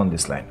like that on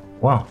this line?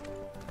 Wow.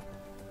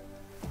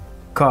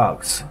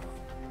 Cogs,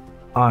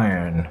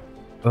 iron.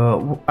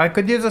 I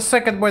could use a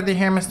circuit board in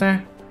here,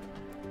 mister.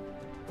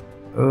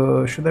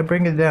 Should I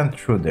bring it down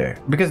through there?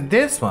 Because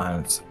this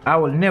ones, I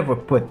will never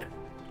put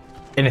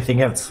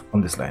anything else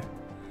on this line.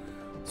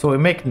 So we're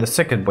making the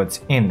circuit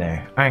boards in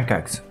there. Iron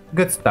cogs,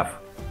 good stuff.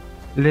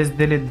 Let's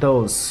delete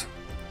those.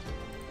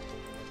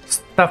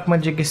 Stuff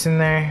magic is in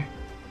there.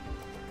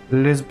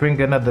 Let's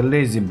bring another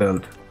lazy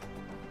build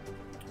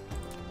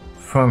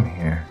from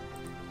here.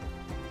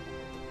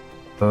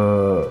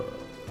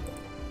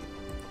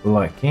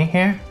 Like in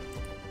here.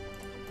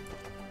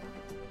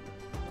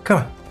 Come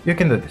on, you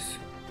can do this.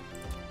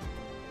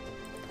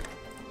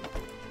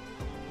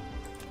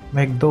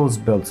 Make those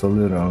belts a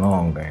little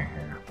longer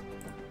here.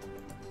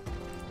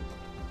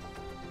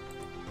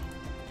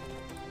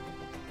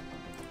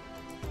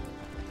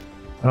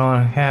 I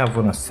don't have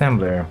an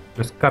assembler.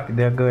 Let's copy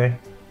that guy.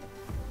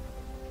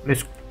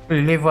 Let's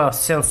leave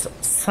ourselves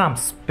some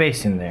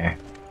space in there.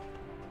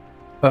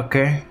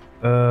 Okay.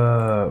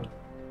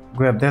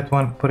 Grab that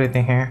one, put it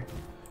in here.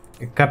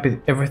 You copy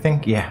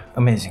everything? Yeah,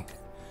 amazing.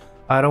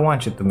 I don't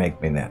want you to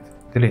make me that.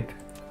 Delete.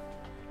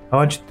 I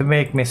want you to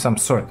make me some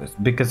sorters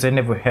because I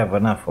never have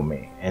enough for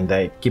me and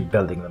I keep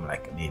building them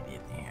like an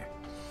idiot in here.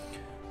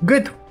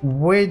 Good,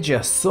 we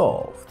just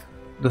solved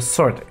the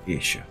sorter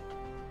issue.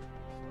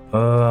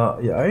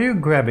 Yeah, are you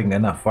grabbing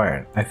enough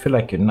iron? I feel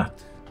like you're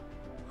not.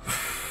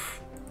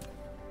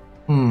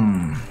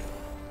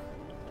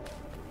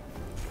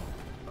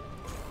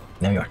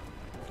 There you are.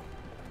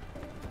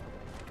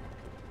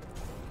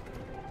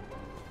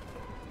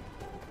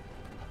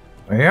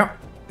 Yeah,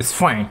 it's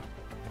fine.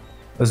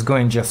 It's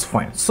going just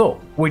fine. So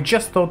we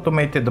just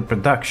automated the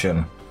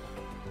production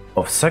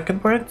of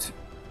circuit boards,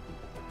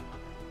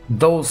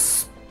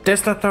 those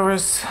Tesla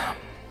towers,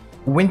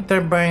 wind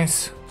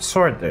turbines,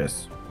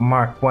 sorters,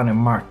 Mark 1 and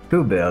Mark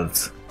 2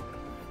 builds,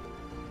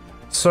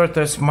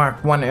 sorters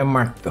Mark 1 and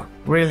Mark 2.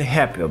 Really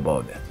happy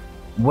about that.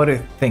 What do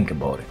you think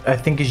about it? I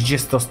think it's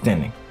just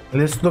outstanding.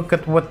 Let's look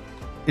at what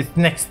is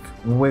next.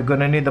 We're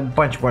gonna need a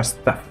bunch more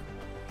stuff.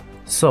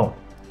 So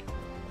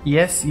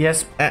yes, yeah,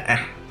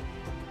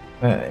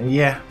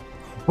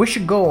 we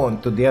should go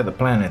on to the other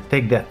planet,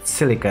 take that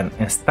silicon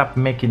and stop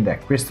making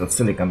that crystal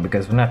silicon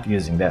because we're not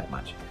using that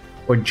much.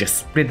 Or just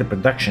split the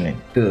production in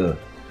two.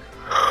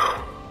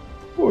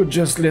 Or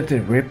just let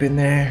it rip in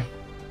there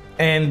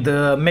and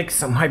make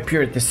some high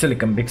purity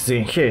silicon because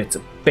in here it's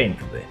a pain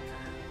to do it.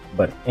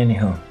 But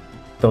anyhow,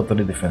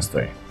 totally different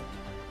story.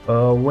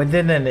 We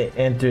didn't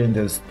enter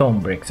into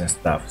stone bricks and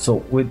stuff.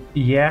 So with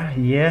yeah.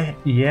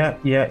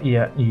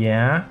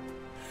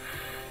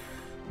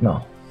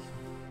 No.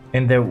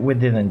 And there we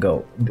didn't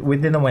go. We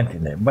didn't went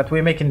in there, but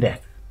we're making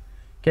that.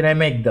 Can I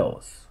make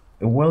those?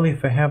 Well,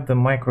 if I have the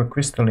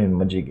microcrystalline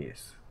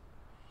majigis,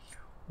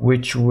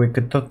 which we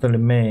could totally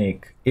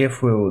make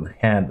if we would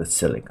have the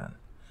silicon,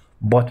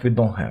 but we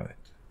don't have it.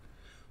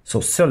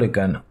 So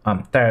silicon,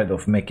 I'm tired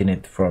of making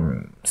it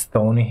from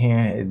stone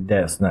here.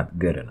 That's not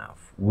good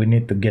enough. We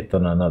need to get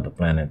on another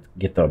planet,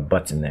 get our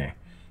butts in there,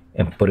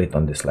 and put it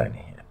on this line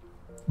here.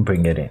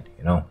 Bring it in,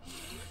 you know.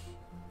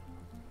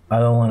 I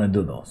don't want to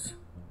do those.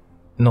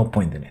 No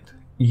point in it.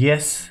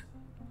 Yes,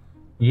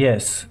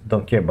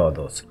 don't care about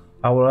those.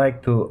 I would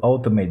like to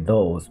automate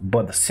those,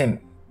 but the same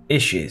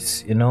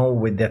issues, you know,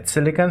 with that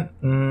silicon.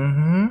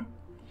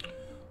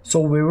 So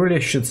we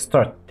really should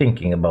start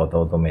thinking about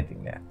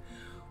automating that.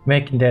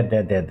 Making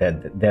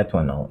that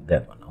one, no,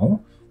 that one,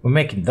 no. We're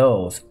making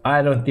those.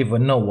 I don't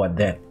even know what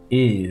that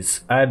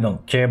is. I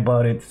don't care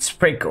about it.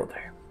 Spray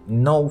coater.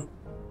 No.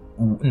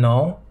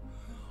 No.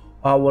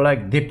 I would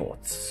like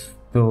depots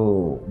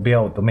to be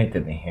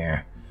automated in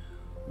here.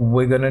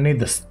 We're gonna need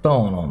the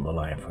stone on the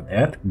line for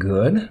that.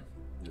 Good.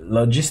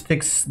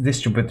 Logistics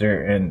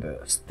distributor and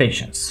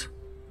stations.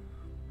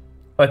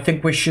 I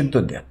think we should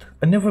do that.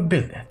 I never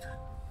built that.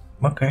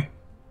 Okay.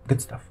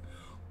 Good stuff.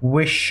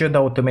 We should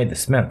automate the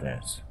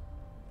smelters.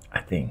 I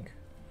think.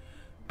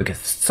 Because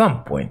at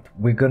some point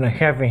we're gonna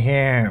have in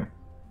here,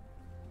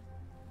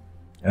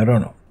 I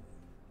don't know.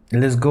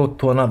 Let's go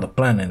to another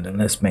planet and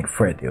let's make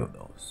 30 of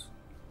those.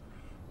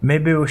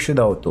 Maybe we should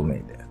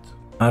automate that.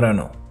 I don't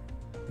know.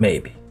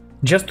 Maybe.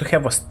 Just to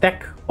have a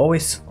stack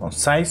always on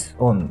site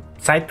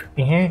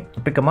in here to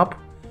pick them up.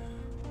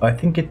 I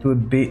think it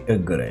would be a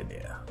good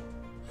idea.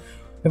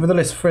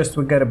 Nevertheless, first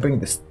we gotta bring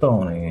the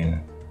stone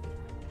in.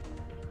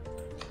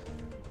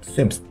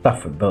 Same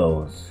stuff with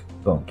those.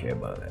 Don't care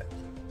about that.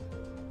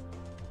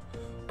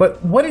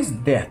 But what is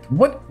that?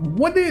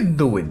 What do you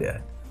do with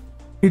that?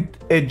 It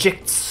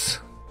ejects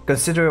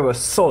considerable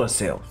solar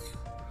cells.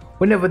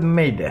 We never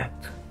made that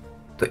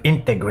to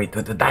integrate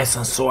with the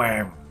Dyson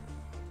swarm.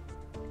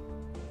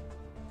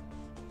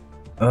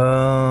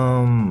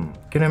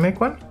 Can I make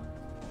one?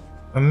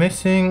 I'm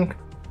missing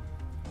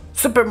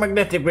super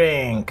magnetic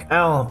ring. I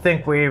don't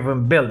think we're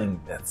even building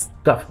that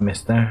stuff,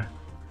 mister.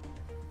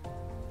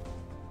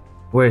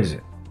 Where is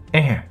it?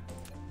 In here.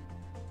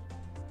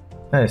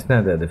 No, it's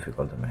not that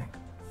difficult to make.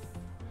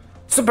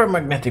 Super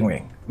magnetic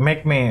ring.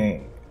 Make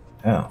me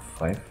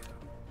 5.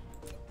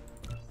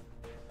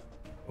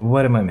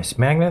 What am I missing?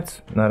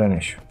 Magnets? Not an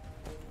issue.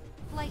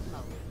 Flight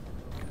mode.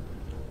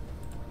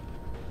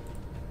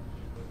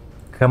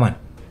 Come on.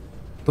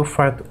 Too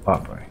far to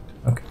operate.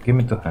 Okay, give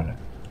me 200.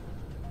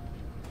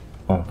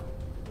 Oh.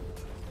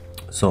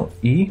 So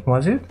E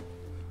was it?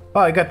 Oh,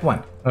 I got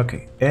one.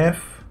 Okay,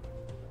 F.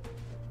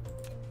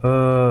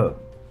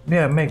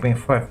 Yeah, make me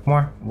 5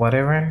 more.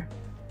 Whatever.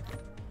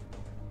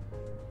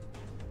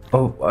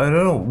 Oh, I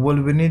don't know.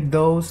 Will we need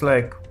those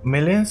like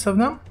millions of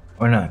them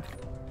or not?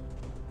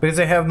 Because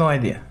I have no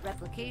idea.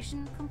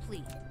 Replication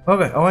complete.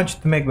 Okay, I want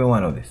you to make me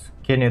one of these.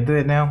 Can you do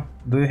it now?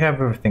 Do you have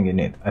everything you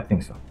need? I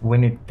think so. We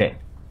need 10.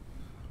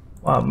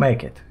 Well,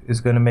 make it. It's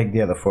gonna make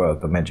the other 4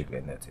 automatically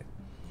and that's it.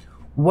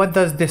 What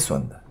does this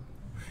one do?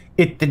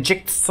 It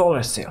ejects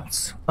solar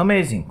cells.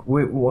 Amazing.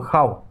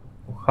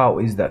 How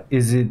is that?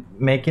 Is it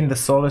making the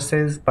solar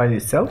cells by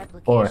itself?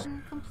 Or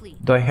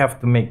complete. do I have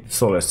to make the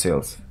solar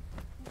cells?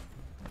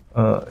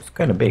 It's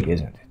kind of big,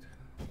 isn't it?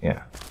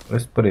 Yeah.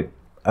 Let's put it.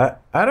 I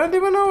don't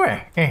even know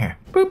where. Here.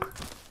 Boop.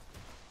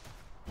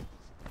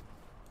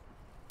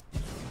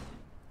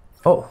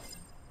 Oh.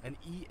 An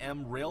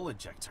EM rail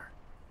ejector.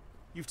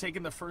 You've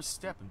taken the first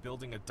step in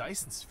building a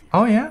Dyson sphere.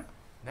 Oh yeah.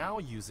 Now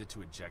use it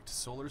to eject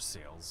solar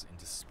sails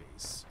into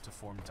space to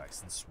form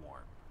Dyson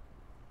swarm.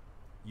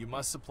 You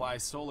must supply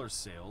solar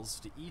sails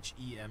to each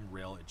EM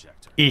rail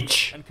ejector.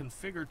 Each. And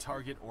configure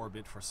target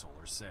orbit for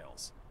solar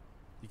sails.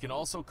 You can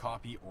also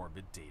copy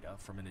orbit data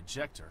from an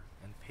ejector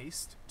and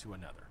paste to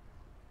another.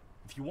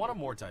 If you want a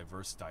more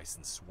diverse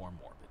Dyson swarm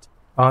orbit,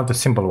 The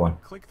simple one.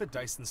 click the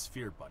Dyson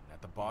sphere button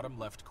at the bottom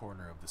left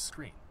corner of the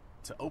screen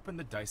to open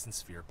the Dyson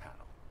sphere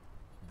panel.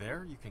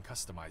 There you can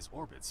customize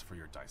orbits for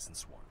your Dyson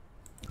swarm.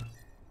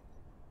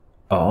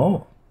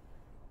 Oh.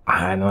 I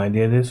had no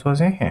idea this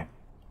was in here.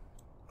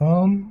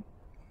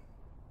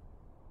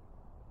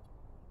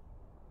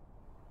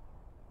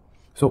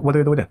 So what do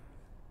we do with that?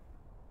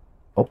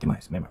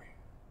 Optimize memory.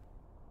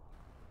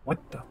 What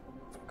the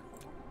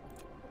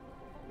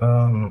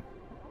fuck?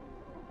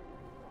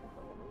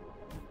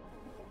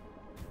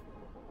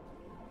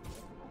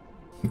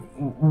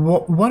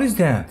 What is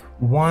that?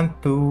 1,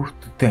 2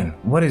 to 10.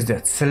 What is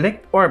that?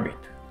 Select orbit.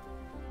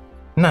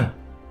 None.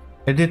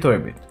 Edit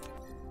orbit.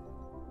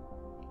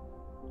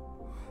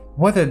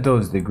 What are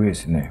those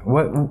degrees in there?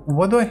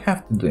 What do I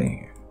have to do in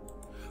here?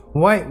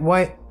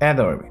 Why add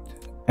orbit?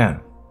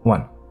 And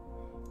 1.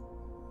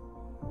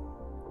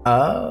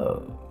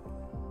 Oh.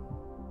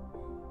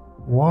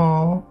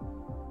 1.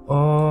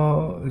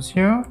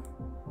 0.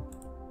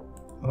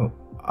 Oh,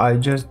 I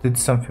just did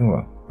something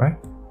wrong, right?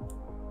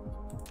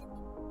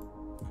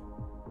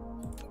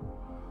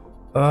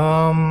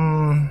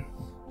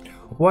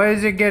 Why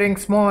is it getting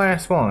smaller and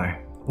smaller?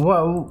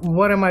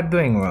 What am I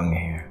doing wrong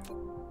here?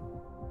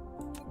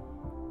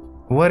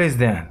 What is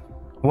that?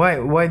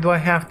 Why do I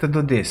have to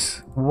do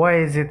this? Why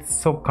is it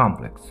so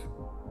complex?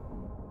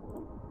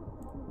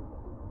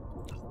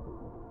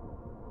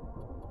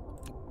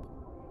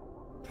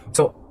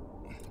 So,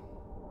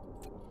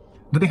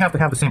 do they have to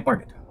have the same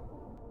orbit?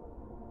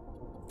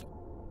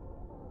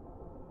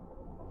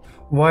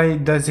 Why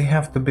does it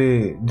have to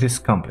be this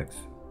complex?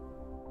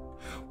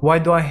 Why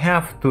do I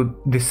have to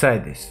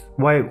decide this?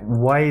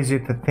 Why is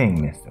it a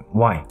thing, mister?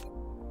 Why?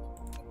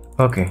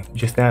 Okay,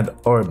 just add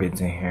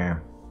orbits in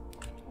here.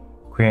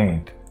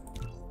 Create.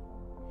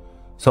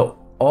 So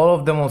all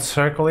of them will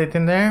circulate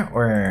in there,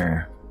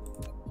 or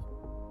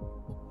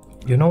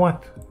you know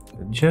what?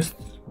 Just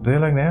do it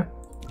like that.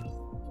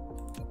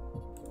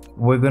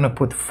 we're gonna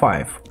put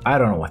 5. I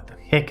don't know what the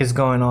heck is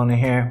going on in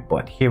here,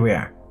 but here we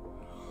are.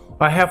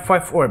 I have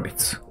 5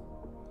 orbits.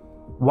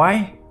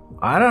 Why?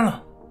 I don't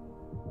know.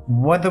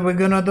 What are we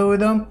gonna do with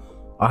them?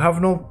 I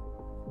have no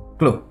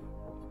clue.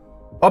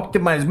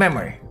 Optimize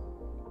memory.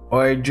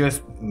 Or I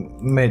just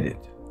made it.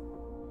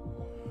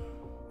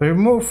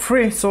 Remove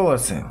 3 solar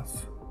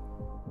cells.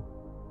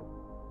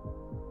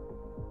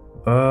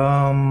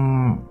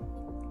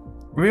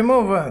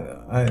 Remove.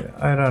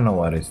 I don't know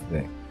what it's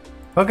doing.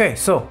 Okay,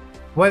 so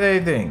what are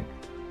you doing?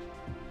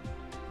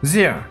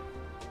 0.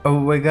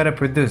 Oh, we gotta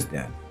produce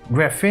that.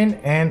 Graphene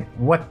and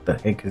what the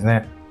heck is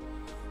that?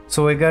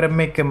 So we gotta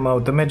make them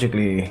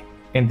automatically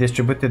and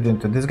distribute it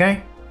into this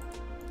guy.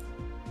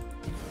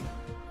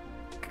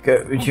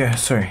 Yeah,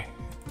 sorry.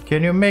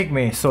 Can you make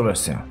me solar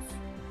cells?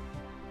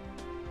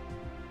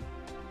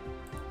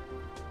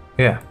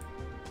 Yeah.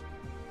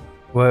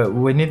 Well,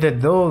 we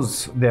needed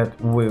those that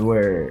we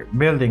were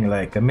building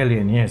like a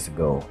million years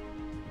ago.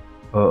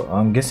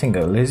 I'm guessing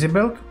a lazy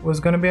belt was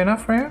gonna be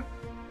enough for you?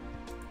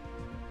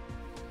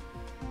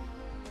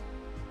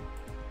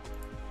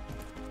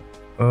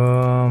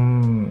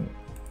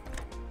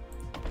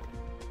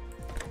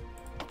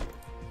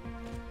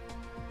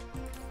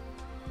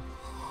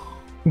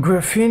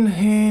 Graphene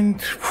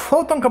and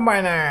photon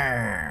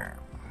combiner.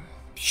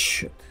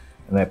 Shit.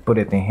 And I put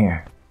it in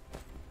here.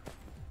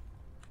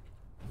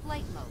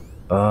 Flight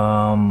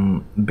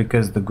mode.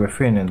 Because the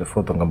graphene and the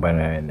photon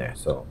combiner are in there.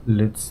 So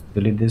let's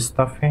delete this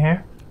stuff in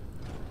here.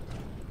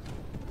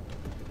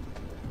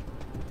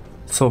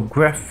 So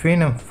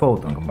graphene and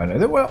photon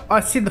combiner. Well,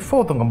 I see the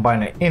photon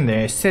combiner in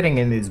there, sitting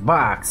in this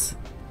box,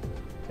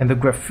 and the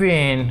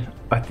graphene,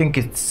 I think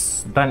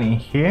it's done in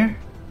here,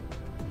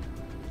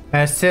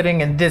 and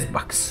sitting in this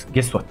box.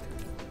 Guess what?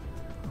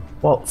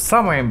 Well,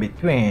 somewhere in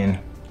between,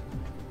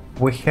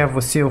 we have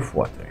a sea of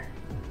water.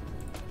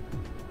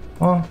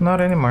 Well,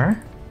 not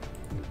anymore.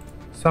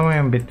 Somewhere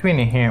in between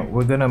in here,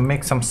 we're gonna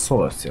make some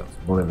solar cells,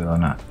 believe it or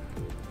not.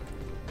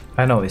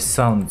 I know it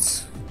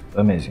sounds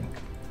amazing.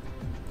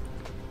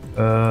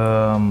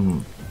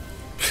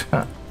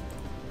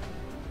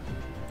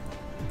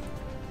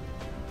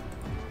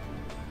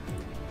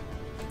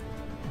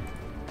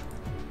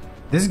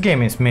 This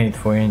game is made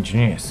for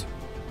engineers.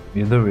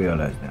 You do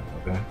realize that,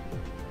 okay?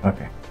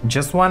 Okay.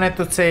 Just wanted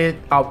to say it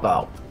out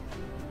loud.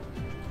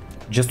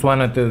 Just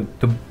wanted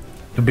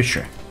to be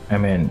sure. I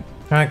mean,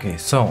 okay,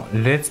 so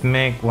let's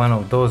make one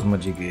of those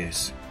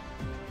majigis.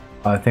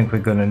 I think we're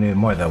gonna need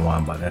more than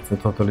one, but that's a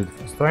totally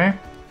different story.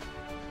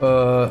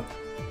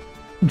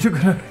 You're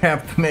gonna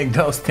have to make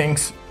those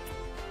things.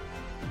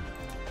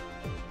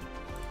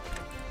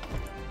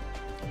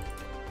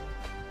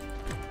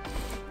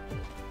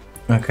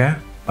 Okay,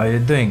 are you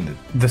doing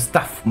the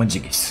stuff,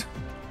 majigis?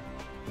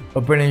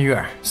 Opening you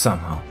are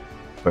somehow.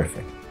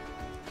 Perfect.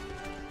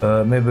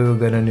 Maybe we're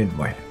gonna need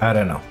more. I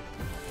don't know.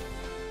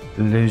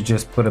 Let's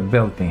just put a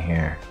belt in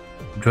here.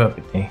 Drop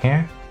it in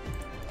here.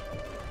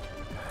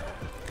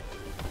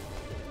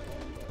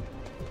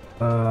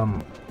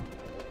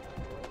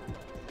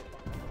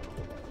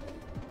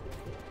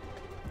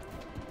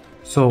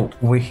 So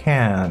we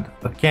had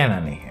a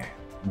cannon in here.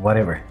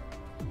 Whatever.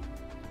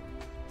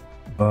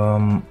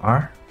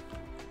 R.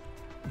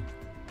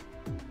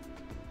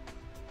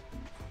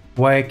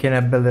 Why can I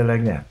build it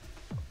like that?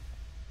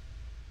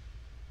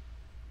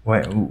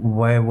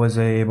 Why was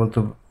I able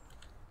to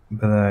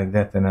build it like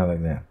that and not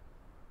like that?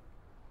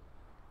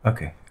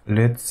 Okay,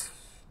 let's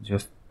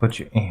just put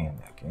you in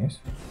that case.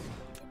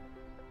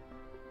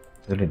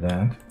 Delete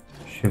that.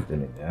 Shift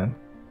delete that.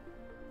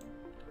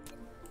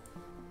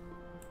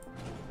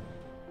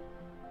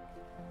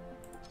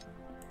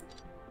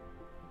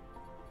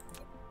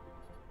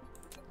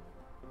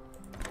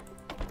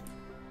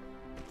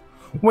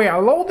 We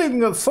are loading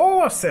the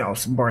solar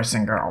cells, boys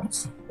and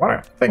girls. What do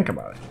you think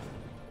about it?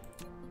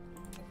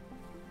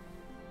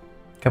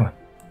 Come on.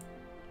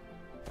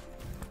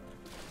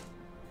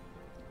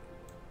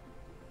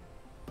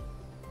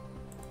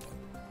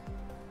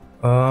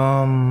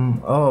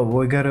 Oh,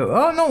 we gotta.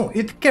 Oh no,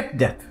 it kept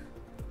that.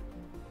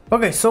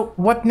 Okay, so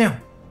what now?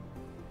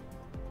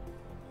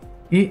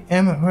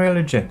 EM rail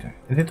ejector.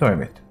 Edit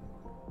orbit.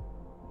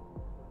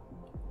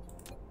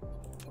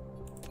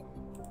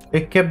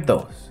 It kept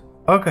those.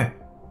 Okay.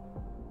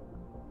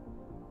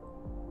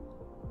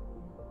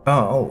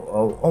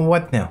 Oh,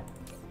 what now?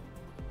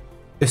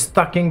 It's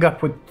stacking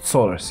up with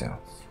solar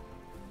cells.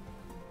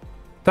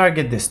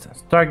 Target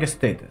distance, target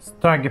status,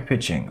 target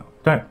pitch angle,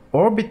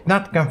 orbit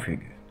not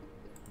configured.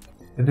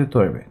 Edit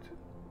orbit.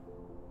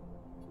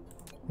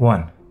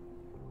 1.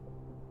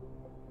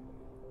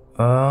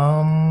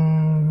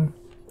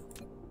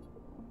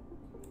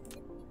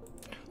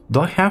 Do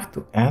I have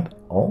to add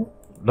all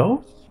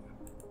those?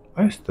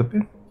 Are you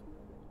stupid?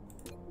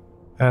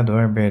 Add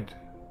orbit,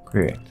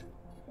 create.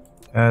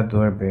 Add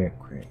orbit,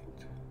 create.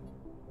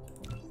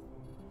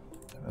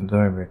 Add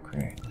orbit,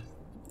 create.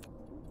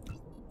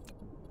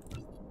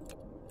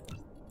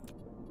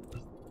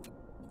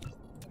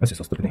 This is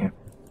so stupid in here.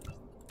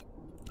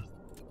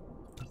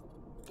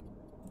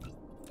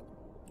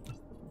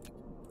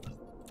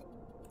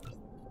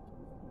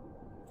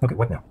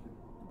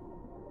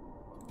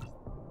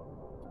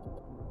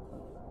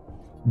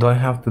 Do I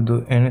have to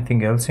do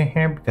anything else in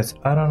here? Because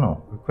I don't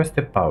know.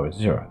 Requested power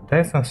 0.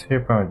 Dyson sphere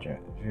power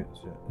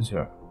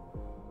 0.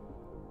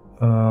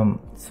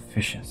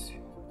 Sufficiency.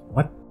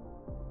 What?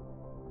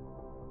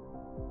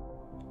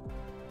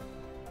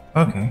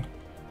 Okay.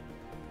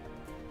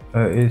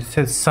 It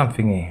says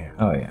something in here.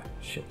 Oh yeah,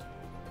 shit.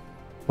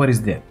 What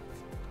is that?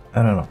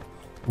 I don't know.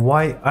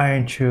 Why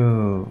aren't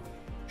you...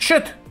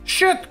 Shit!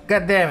 Shit!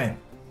 God damn it!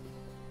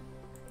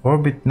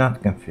 Orbit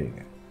not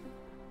configured.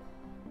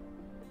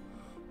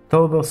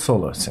 Total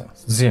solar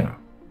cells 0.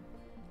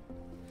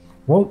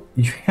 Well,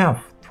 you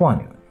have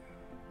 20.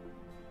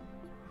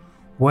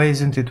 Why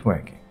isn't it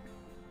working?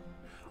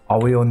 Are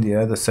we on the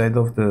other side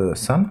of the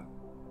sun?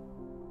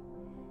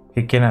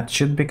 He cannot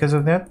shoot because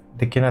of that?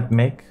 They cannot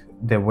make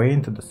their way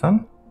into the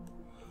sun?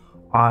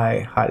 I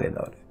highly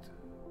doubt it.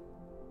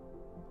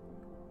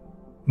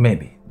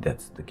 Maybe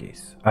that's the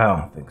case. I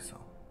don't think so.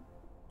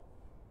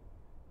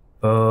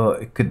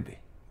 It could be.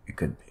 It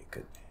could be. It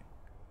could be.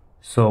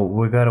 So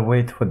we gotta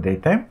wait for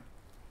daytime?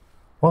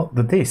 Well,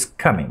 the day is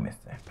coming,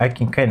 mister. I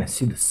can kinda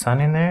see the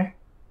sun in there.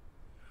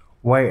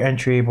 Why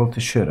aren't you able to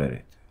shoot at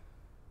it?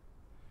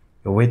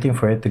 You're waiting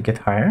for it to get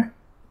higher?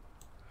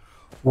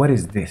 What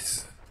is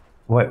this?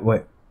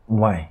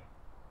 Why?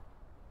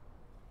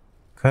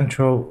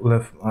 Control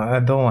left. I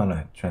don't want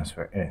to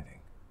transfer anything.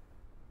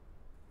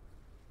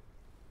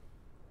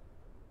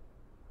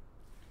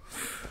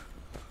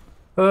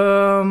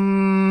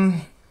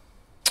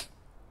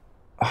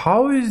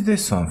 How is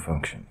this one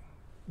functioning?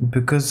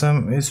 Because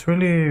it's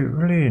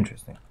really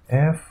interesting.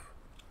 F.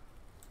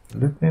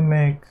 Let me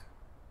make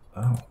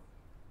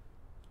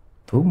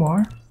 2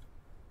 more.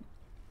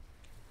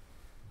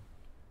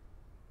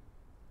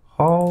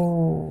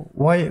 How?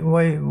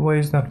 Why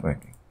is not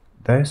working?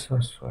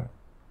 Dyson sword.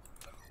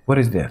 What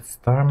is that?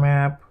 Star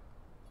map.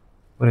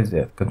 What is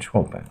that?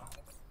 Control panel.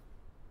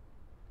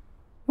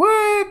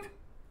 What?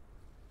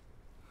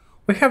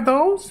 We have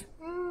those?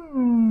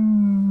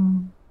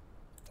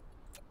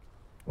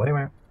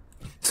 Whatever.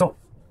 So.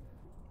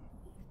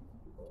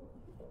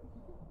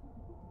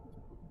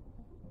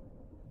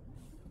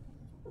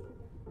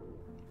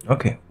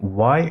 Okay,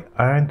 why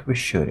aren't we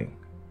shooting?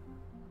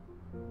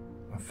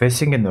 I'm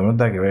facing in the wrong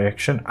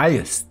direction. Are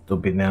you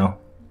stupid now?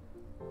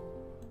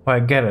 Oh, I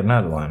get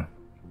another one.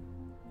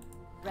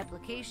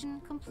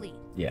 Replication complete.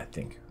 Yeah,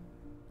 thank you.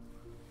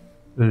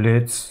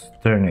 Let's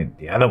turn it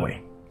the other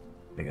way.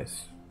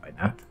 Because why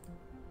not?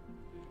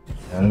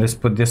 And let's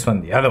put this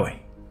one the other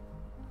way.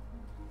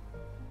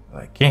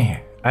 Like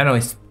here. I know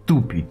it's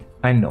stupid.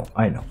 I know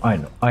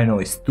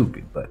it's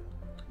stupid, but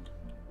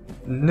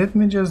let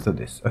me just do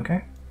this,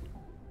 okay?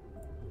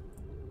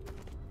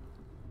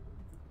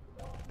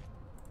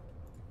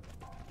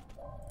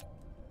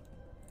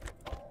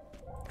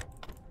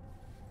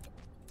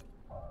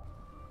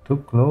 Too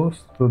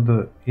close to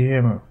the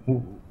EMF.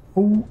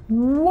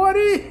 What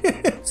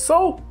is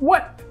so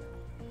what?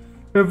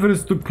 If it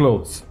is too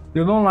close,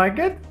 you don't like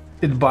it?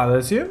 It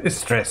bothers you? It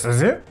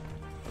stresses you?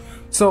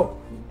 So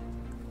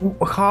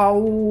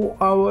how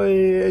are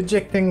we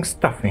ejecting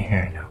stuff in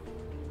here now?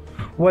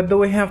 What do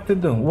we have to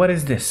do? What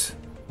is this?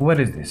 What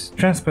is this?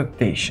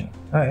 Transportation.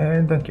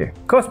 I don't care.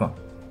 Cosmo.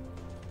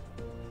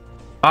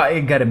 I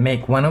gotta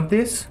make one of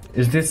these?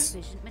 Is this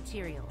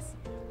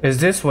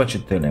what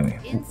you're telling me?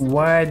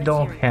 Why I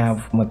don't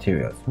have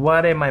materials?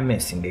 What am I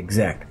missing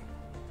exactly?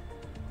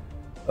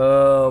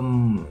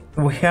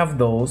 We have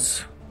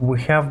those.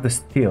 We have the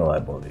steel, I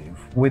believe.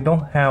 We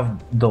don't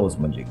have those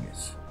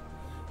majigis.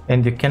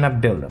 And you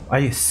cannot build them. Are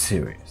you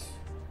serious?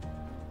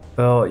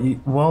 Well,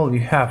 you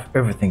have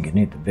everything you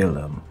need to build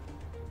them.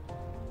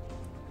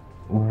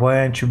 Why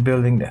aren't you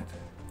building that?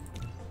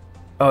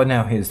 Oh,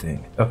 now he's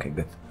doing it. Okay,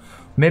 good.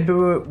 Maybe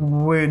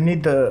we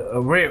need a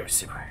ray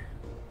receiver.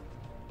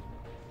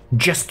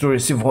 Just to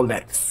receive all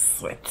that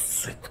sweet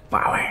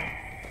power.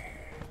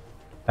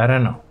 I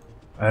don't know.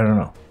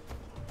 I'm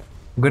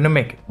gonna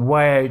make it.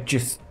 Why are you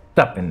just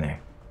stopping there?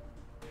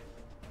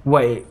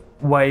 Why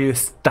are you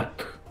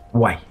stopped?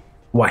 Why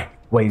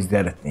is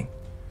that a thing?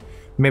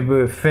 Maybe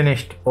we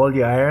finished all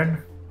the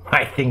iron?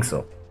 I think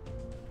so.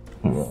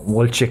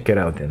 We'll check it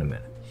out in a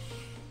minute.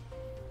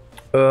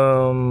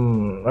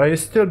 Are you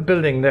still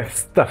building that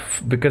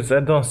stuff? Because I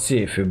don't see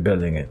if you're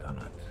building it or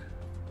not.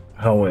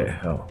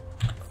 How?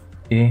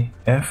 E,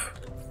 F.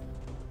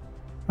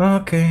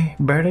 Okay,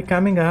 barely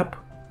coming up.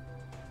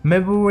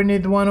 Maybe we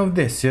need one of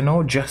this,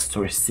 just to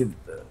receive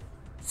the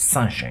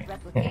sunshine.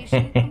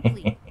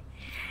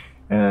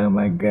 Oh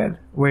my god,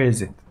 where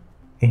is it?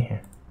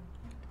 Here.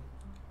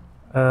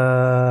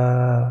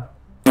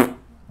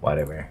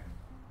 Whatever.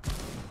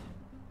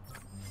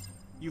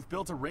 You've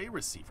built a ray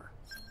receiver.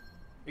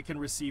 It can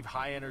receive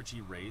high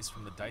energy rays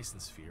from the Dyson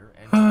sphere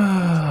and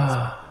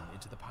transmit them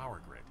into the power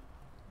grid.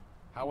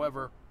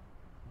 However,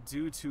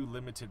 due to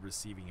limited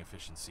receiving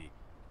efficiency,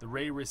 the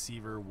ray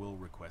receiver will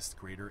request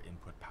greater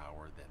input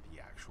power than the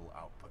actual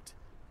output.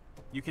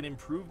 You can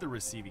improve the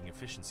receiving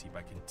efficiency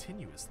by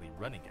continuously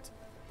running it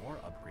or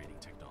upgrading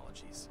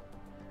technologies.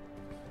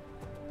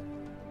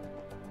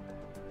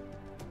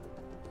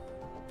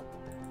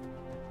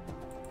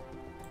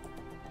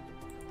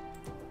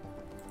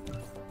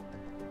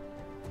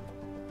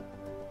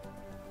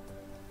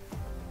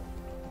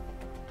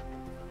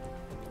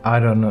 I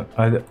don't know.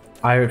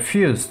 I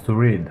refuse to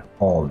read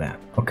all that.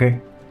 Okay.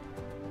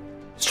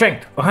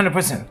 Strength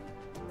 100%.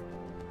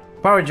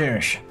 Power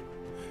generation.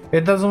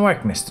 It doesn't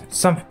work, mister.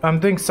 I'm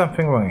doing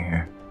something wrong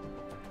here.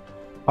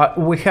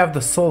 We have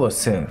the solar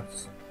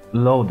cells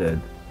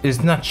loaded.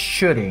 It's not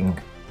shooting.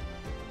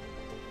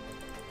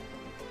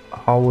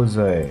 How was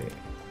I?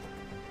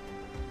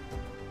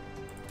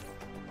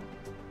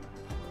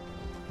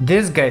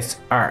 These guys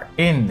are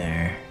in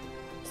there.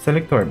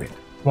 Select orbit.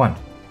 1.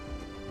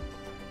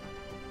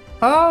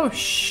 Oh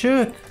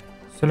shit.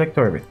 Select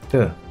orbit.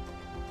 2.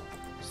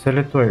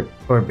 Select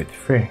orbit.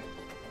 3.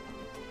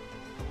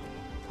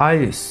 Are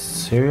you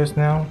serious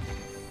now?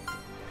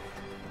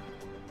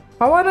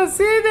 I wanna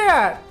see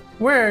that!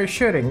 Where are you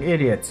shooting,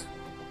 idiots?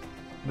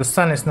 The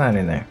sun is not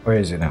in there. Where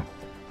is it now?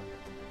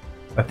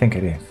 I think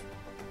it is.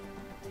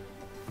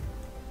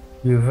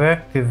 You've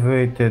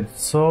activated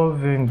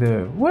solving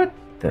the... What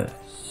the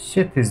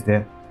shit is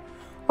that?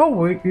 Oh,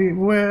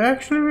 we're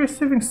actually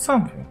receiving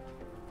something.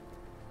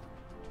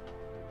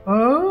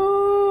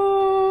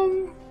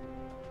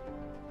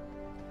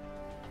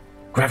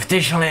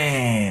 Gravitational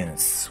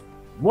lens!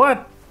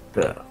 What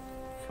the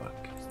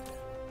fuck is that?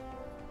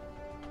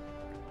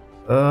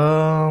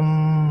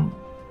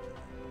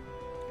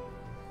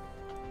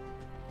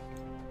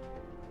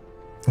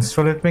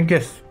 So let me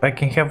guess, I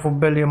can have a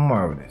billion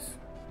more of this.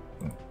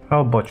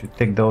 How about you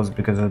take those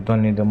because I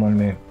don't need them on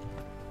me.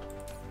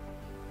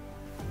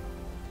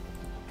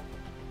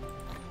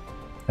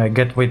 I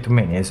get way too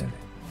many, isn't it?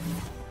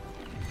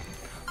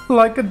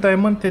 Like a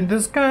diamond in the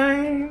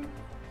sky.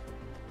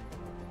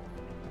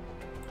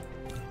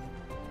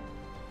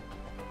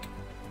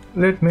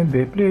 Let me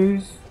be,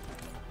 please.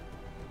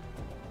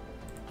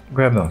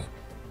 Grab those.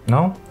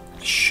 No?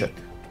 Shit.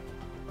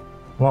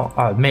 Well,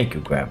 I'll make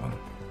you grab them.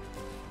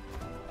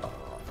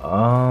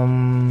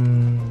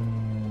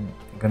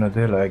 Gonna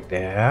do it like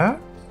that.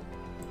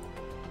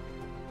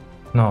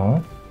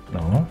 No,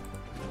 no.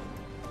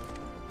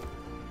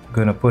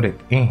 Gonna put it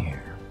in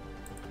here.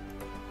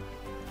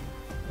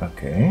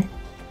 Okay.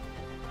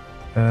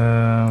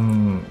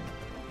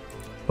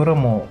 Put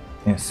them all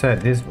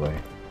inside this way.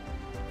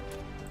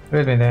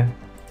 Wait a minute.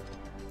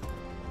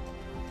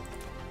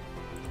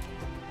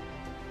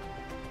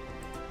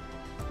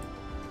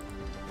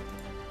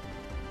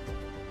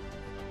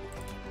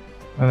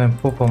 And then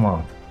poop them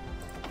out.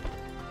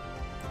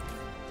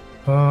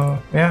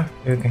 Yeah,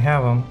 you can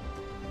have them.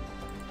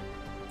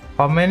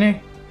 How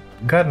many?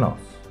 God knows.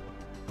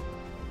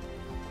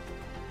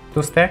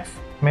 2 stacks,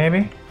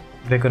 maybe?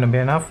 They're gonna be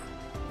enough?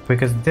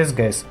 Because these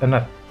guys are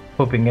not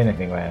pooping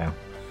anything right now.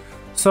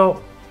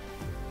 So,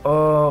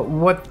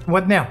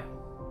 what now?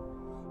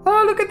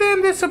 Oh, look at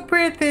them, they're so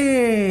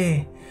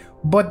pretty!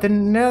 But they're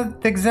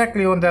not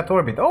exactly on that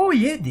orbit. Oh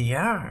yeah, they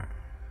are.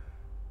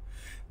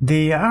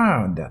 They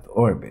are on that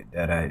orbit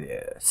that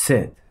I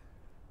said.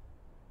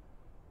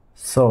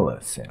 Solar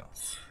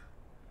cells.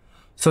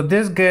 So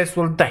these guys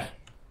will die.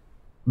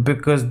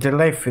 Because their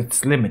life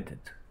is limited.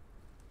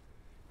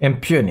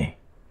 And puny.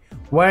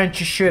 Why aren't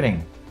you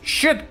shooting?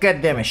 Shoot,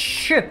 goddammit,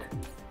 shoot!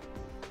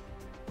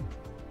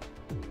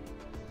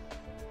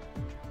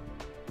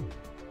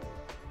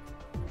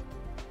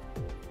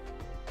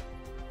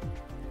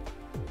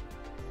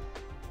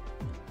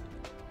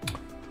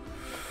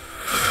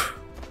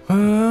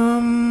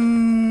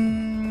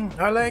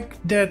 I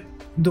like that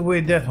the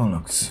way that one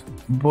looks,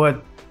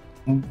 but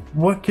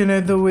what can I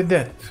do with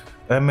that?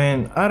 I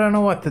mean, I don't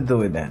know what to do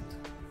with that.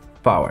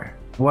 Power.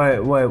 Why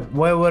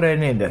would I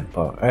need that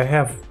power? I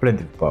have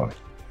plenty of power.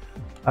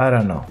 I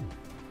don't know.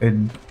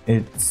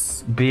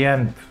 It's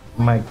beyond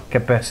my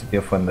capacity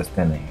of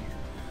understanding.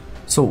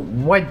 So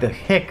why the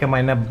heck am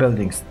I not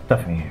building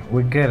stuff in here?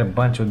 We get a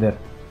bunch of that.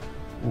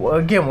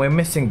 Again, we're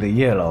missing the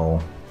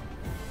yellow.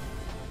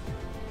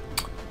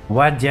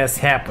 What just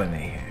happened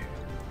here?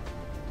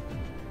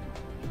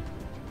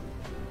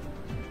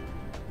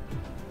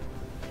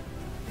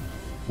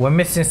 We're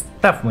missing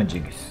stuff, my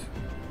jiggies.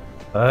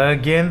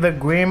 Again, the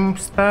grim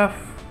stuff?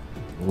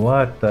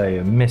 What are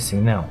you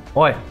missing now?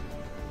 Oil.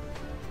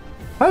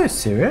 Are you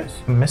serious?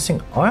 I'm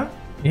missing oil?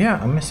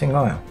 Yeah, I'm missing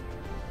oil.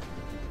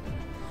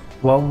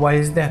 Well, why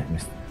is that,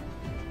 mister?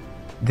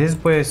 This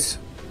was...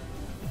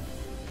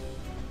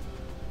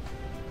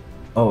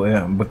 Oh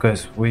yeah,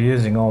 because we're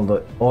using all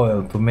the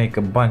oil to make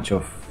a bunch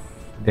of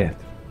that.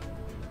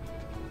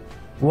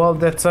 Well,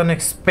 that's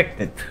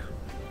unexpected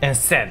and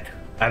sad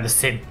at the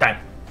same time.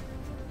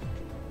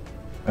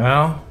 You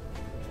know?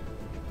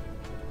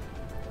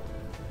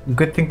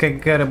 Good thing I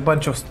got a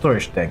bunch of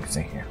storage tanks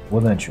in here,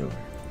 wouldn't you?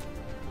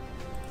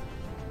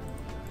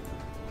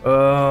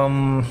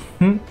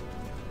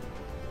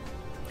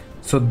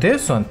 So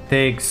this one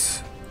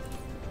takes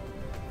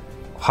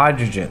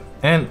hydrogen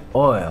and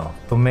oil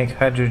to make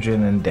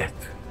hydrogen and that.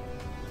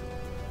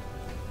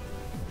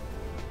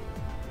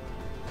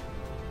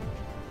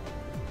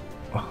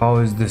 How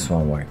is this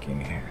one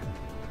working here?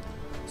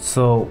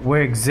 So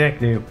where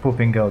exactly are you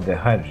pooping out the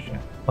hydrogen?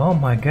 Oh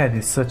my god,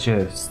 it's such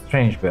a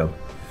strange build.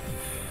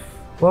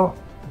 Well,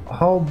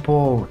 how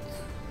about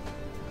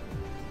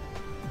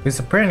Because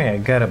apparently I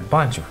got a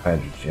bunch of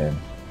hydrogen.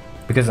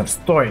 Because I'm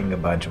storing a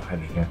bunch of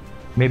hydrogen.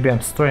 Maybe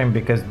I'm storing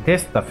because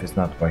this stuff is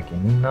not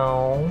working.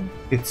 No,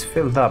 it's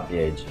filled up,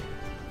 AG.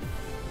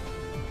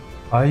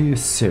 Are you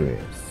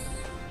serious?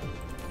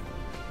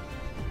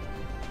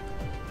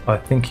 I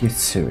think he's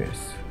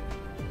serious.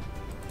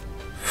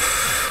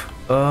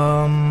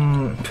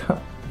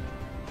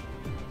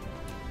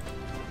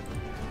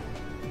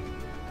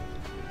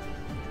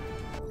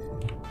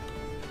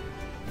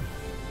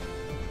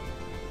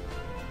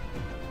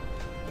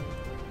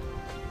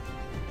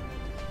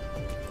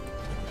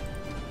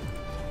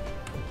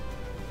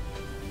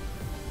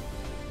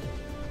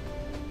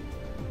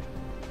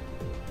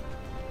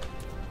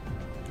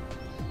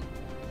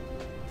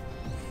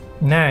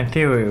 Now in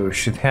theory we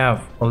should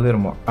have a little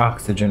more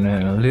oxygen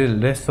and a little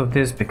less of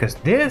this, because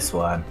this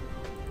one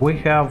we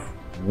have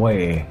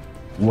way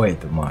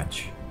too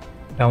much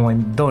and we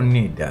don't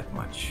need that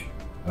much.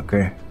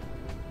 Okay,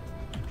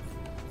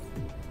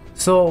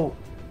 so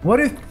what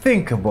do you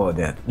think about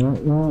that?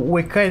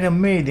 We kind of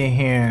made in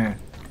here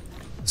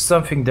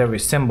something that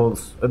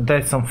resembles a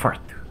Dyson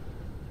fart.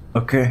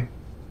 Okay,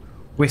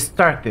 we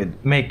started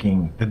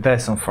making the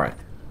Dyson fart.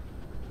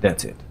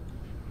 That's it.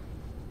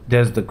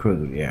 That's the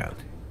crude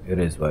reality. It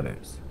is what it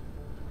is.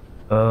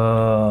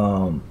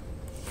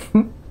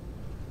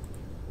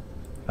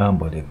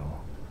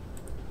 Unbelievable.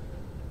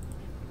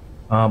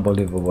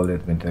 Unbelievable,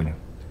 let me tell you.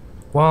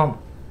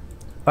 Well,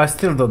 I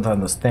still don't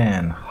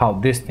understand how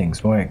these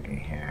things work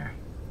in here.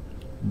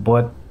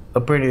 But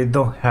apparently you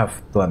don't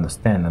have to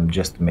understand them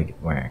just to make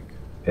it work.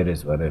 It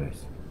is what it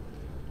is.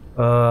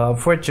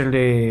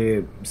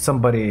 Unfortunately,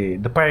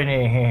 the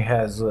pioneer here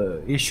has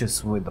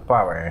issues with the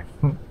power.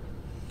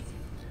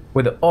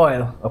 With the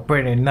oil,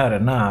 apparently not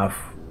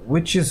enough,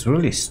 which is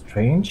really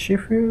strange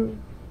if you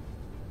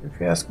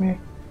ask me,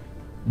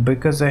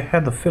 because I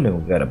had the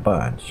feeling we got a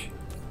bunch.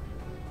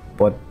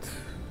 But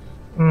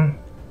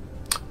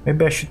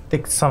maybe I should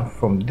take some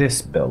from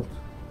this belt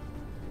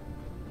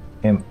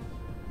and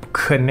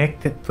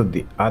connect it to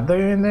the other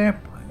in there.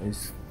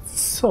 It's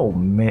so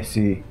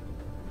messy.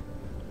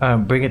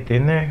 Bring it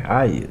in there.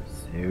 Are you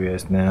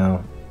serious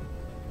now?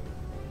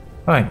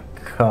 Oh,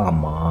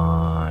 come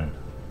on.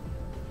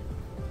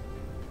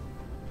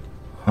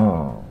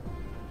 Oh,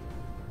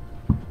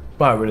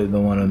 I really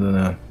don't want to do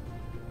that.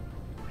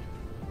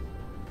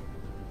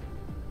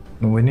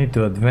 We need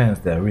to advance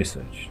that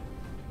research.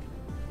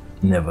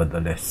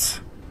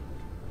 Nevertheless.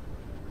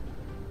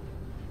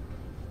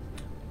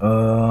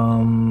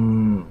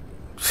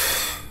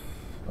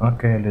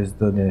 Okay, let's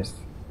do this.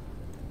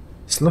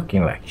 It's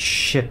looking like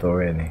shit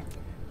already.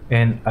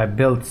 And I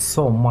built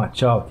so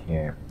much out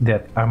here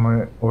that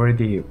I'm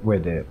already where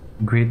the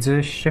grids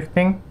are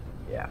shifting.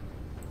 Yeah,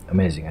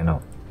 amazing, I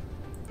know.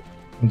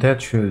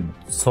 That should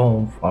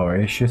solve our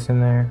issues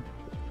in there.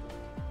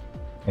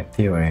 In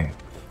theory.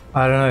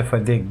 I don't know if I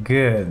did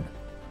good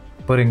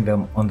putting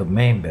them on the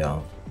main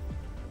belt.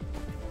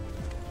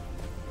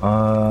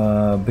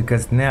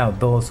 Because now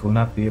those will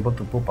not be able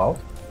to poop out.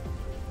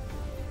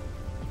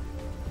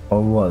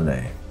 Or will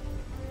they?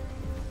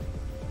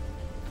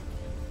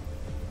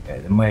 Yeah,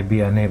 they might be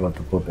unable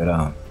to poop it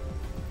out.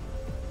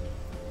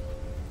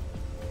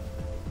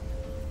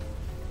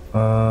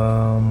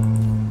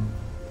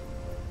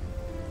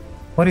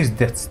 What is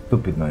that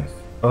stupid noise?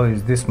 Oh,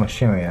 is this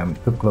machinery? I'm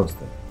too close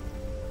to it.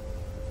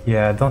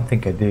 Yeah, I don't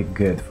think I did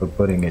good for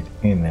putting it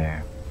in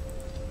there.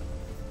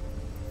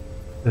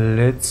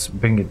 Let's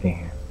bring it in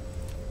here.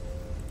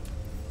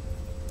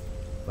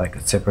 Like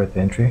a separate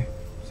entry,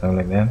 something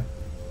like that.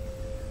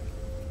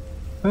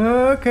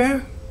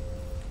 Okay.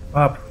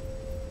 Up.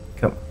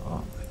 Come on.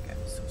 Oh my god,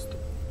 it's so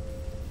stupid.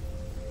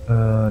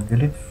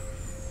 Delete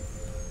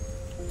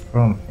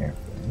from here,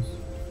 please.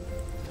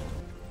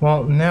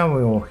 Well, now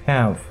we will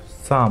have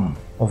some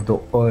of the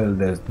oil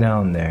that's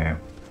down there.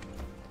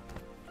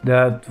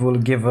 That will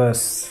give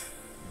us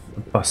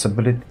the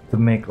possibility to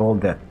make all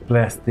that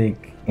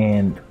plastic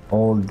and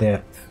all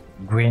that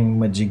green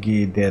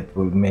majiggy that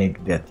will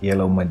make that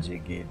yellow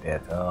majiggy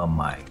that, oh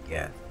my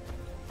god.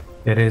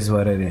 It is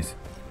what it is.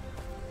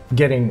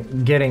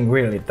 Getting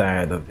really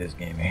tired of this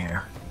game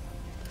here.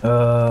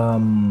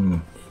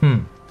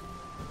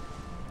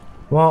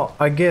 Well,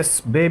 I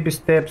guess baby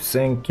steps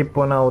and keep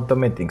on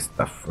automating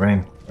stuff,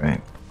 right?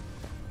 Right.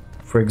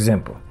 For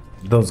example,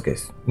 those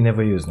guys,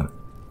 never use them.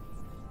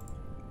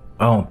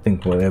 I don't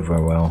think we'll ever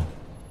will.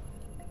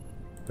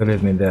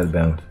 Let me that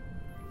belt.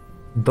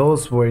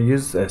 Those were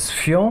used as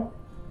fuel.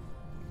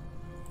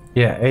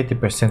 Yeah,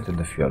 80% of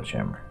the fuel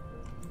chamber.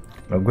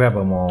 Now grab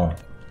them all.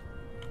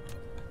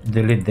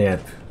 Delete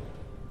that.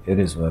 It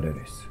is what it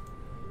is.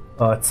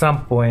 At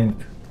some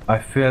point, I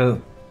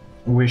feel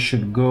we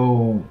should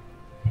go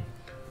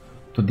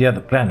to the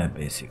other planet,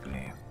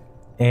 basically.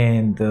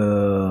 And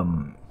oh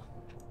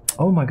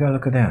my god,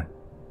 look at that.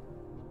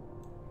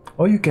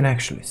 Oh, you can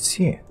actually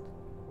see it.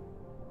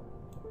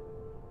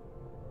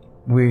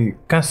 We're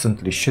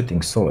constantly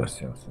shooting solar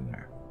cells in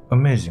there.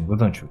 Amazing, but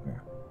don't you agree?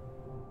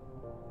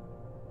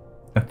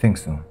 I think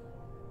so.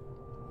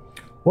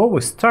 Well, we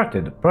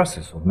started the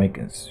process of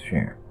making a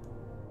sphere.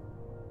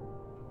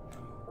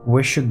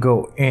 we should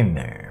go in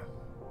there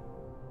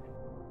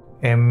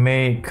and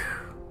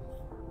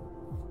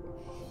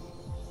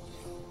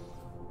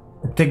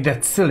take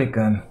that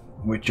silicon,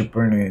 which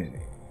apparently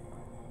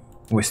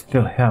we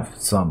still have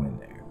some in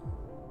there.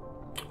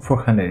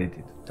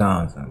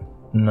 482,000,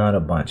 not a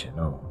bunch, you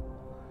know.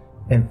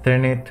 And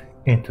turn it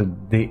into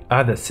the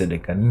other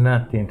silicon,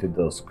 not into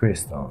those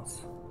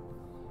crystals.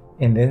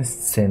 And then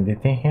send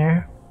it in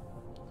here.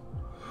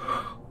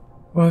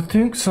 Well, I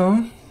think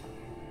so.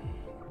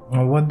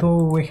 What do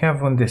we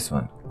have on this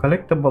one?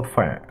 Collectible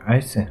fire,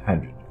 ice and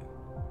hydrogen.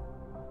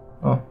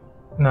 Oh,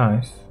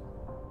 nice.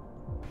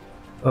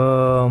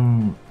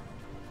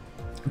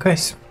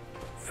 Guys,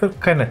 feel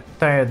kind of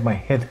tired. My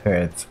head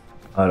hurts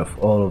out of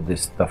all of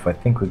this stuff. I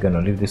think we're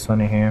gonna leave this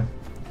one in here.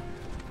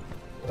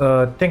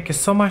 Thank you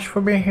so much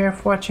for being here,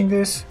 for watching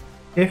this.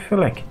 If you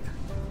like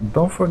it,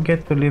 don't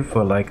forget to leave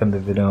a like on the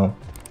video.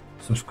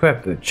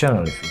 Subscribe to the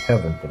channel if you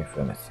haven't, and if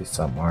you wanna see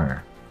some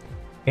more.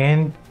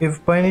 And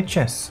if by any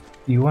chance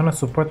you wanna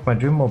support my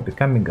dream of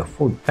becoming a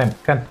full-time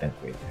content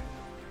creator,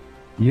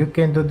 you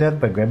can do that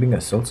by grabbing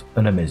yourselves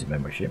an amazing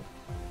membership.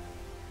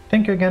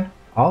 Thank you again.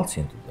 I'll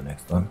see you in the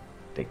next one.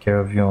 Take care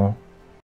of you all.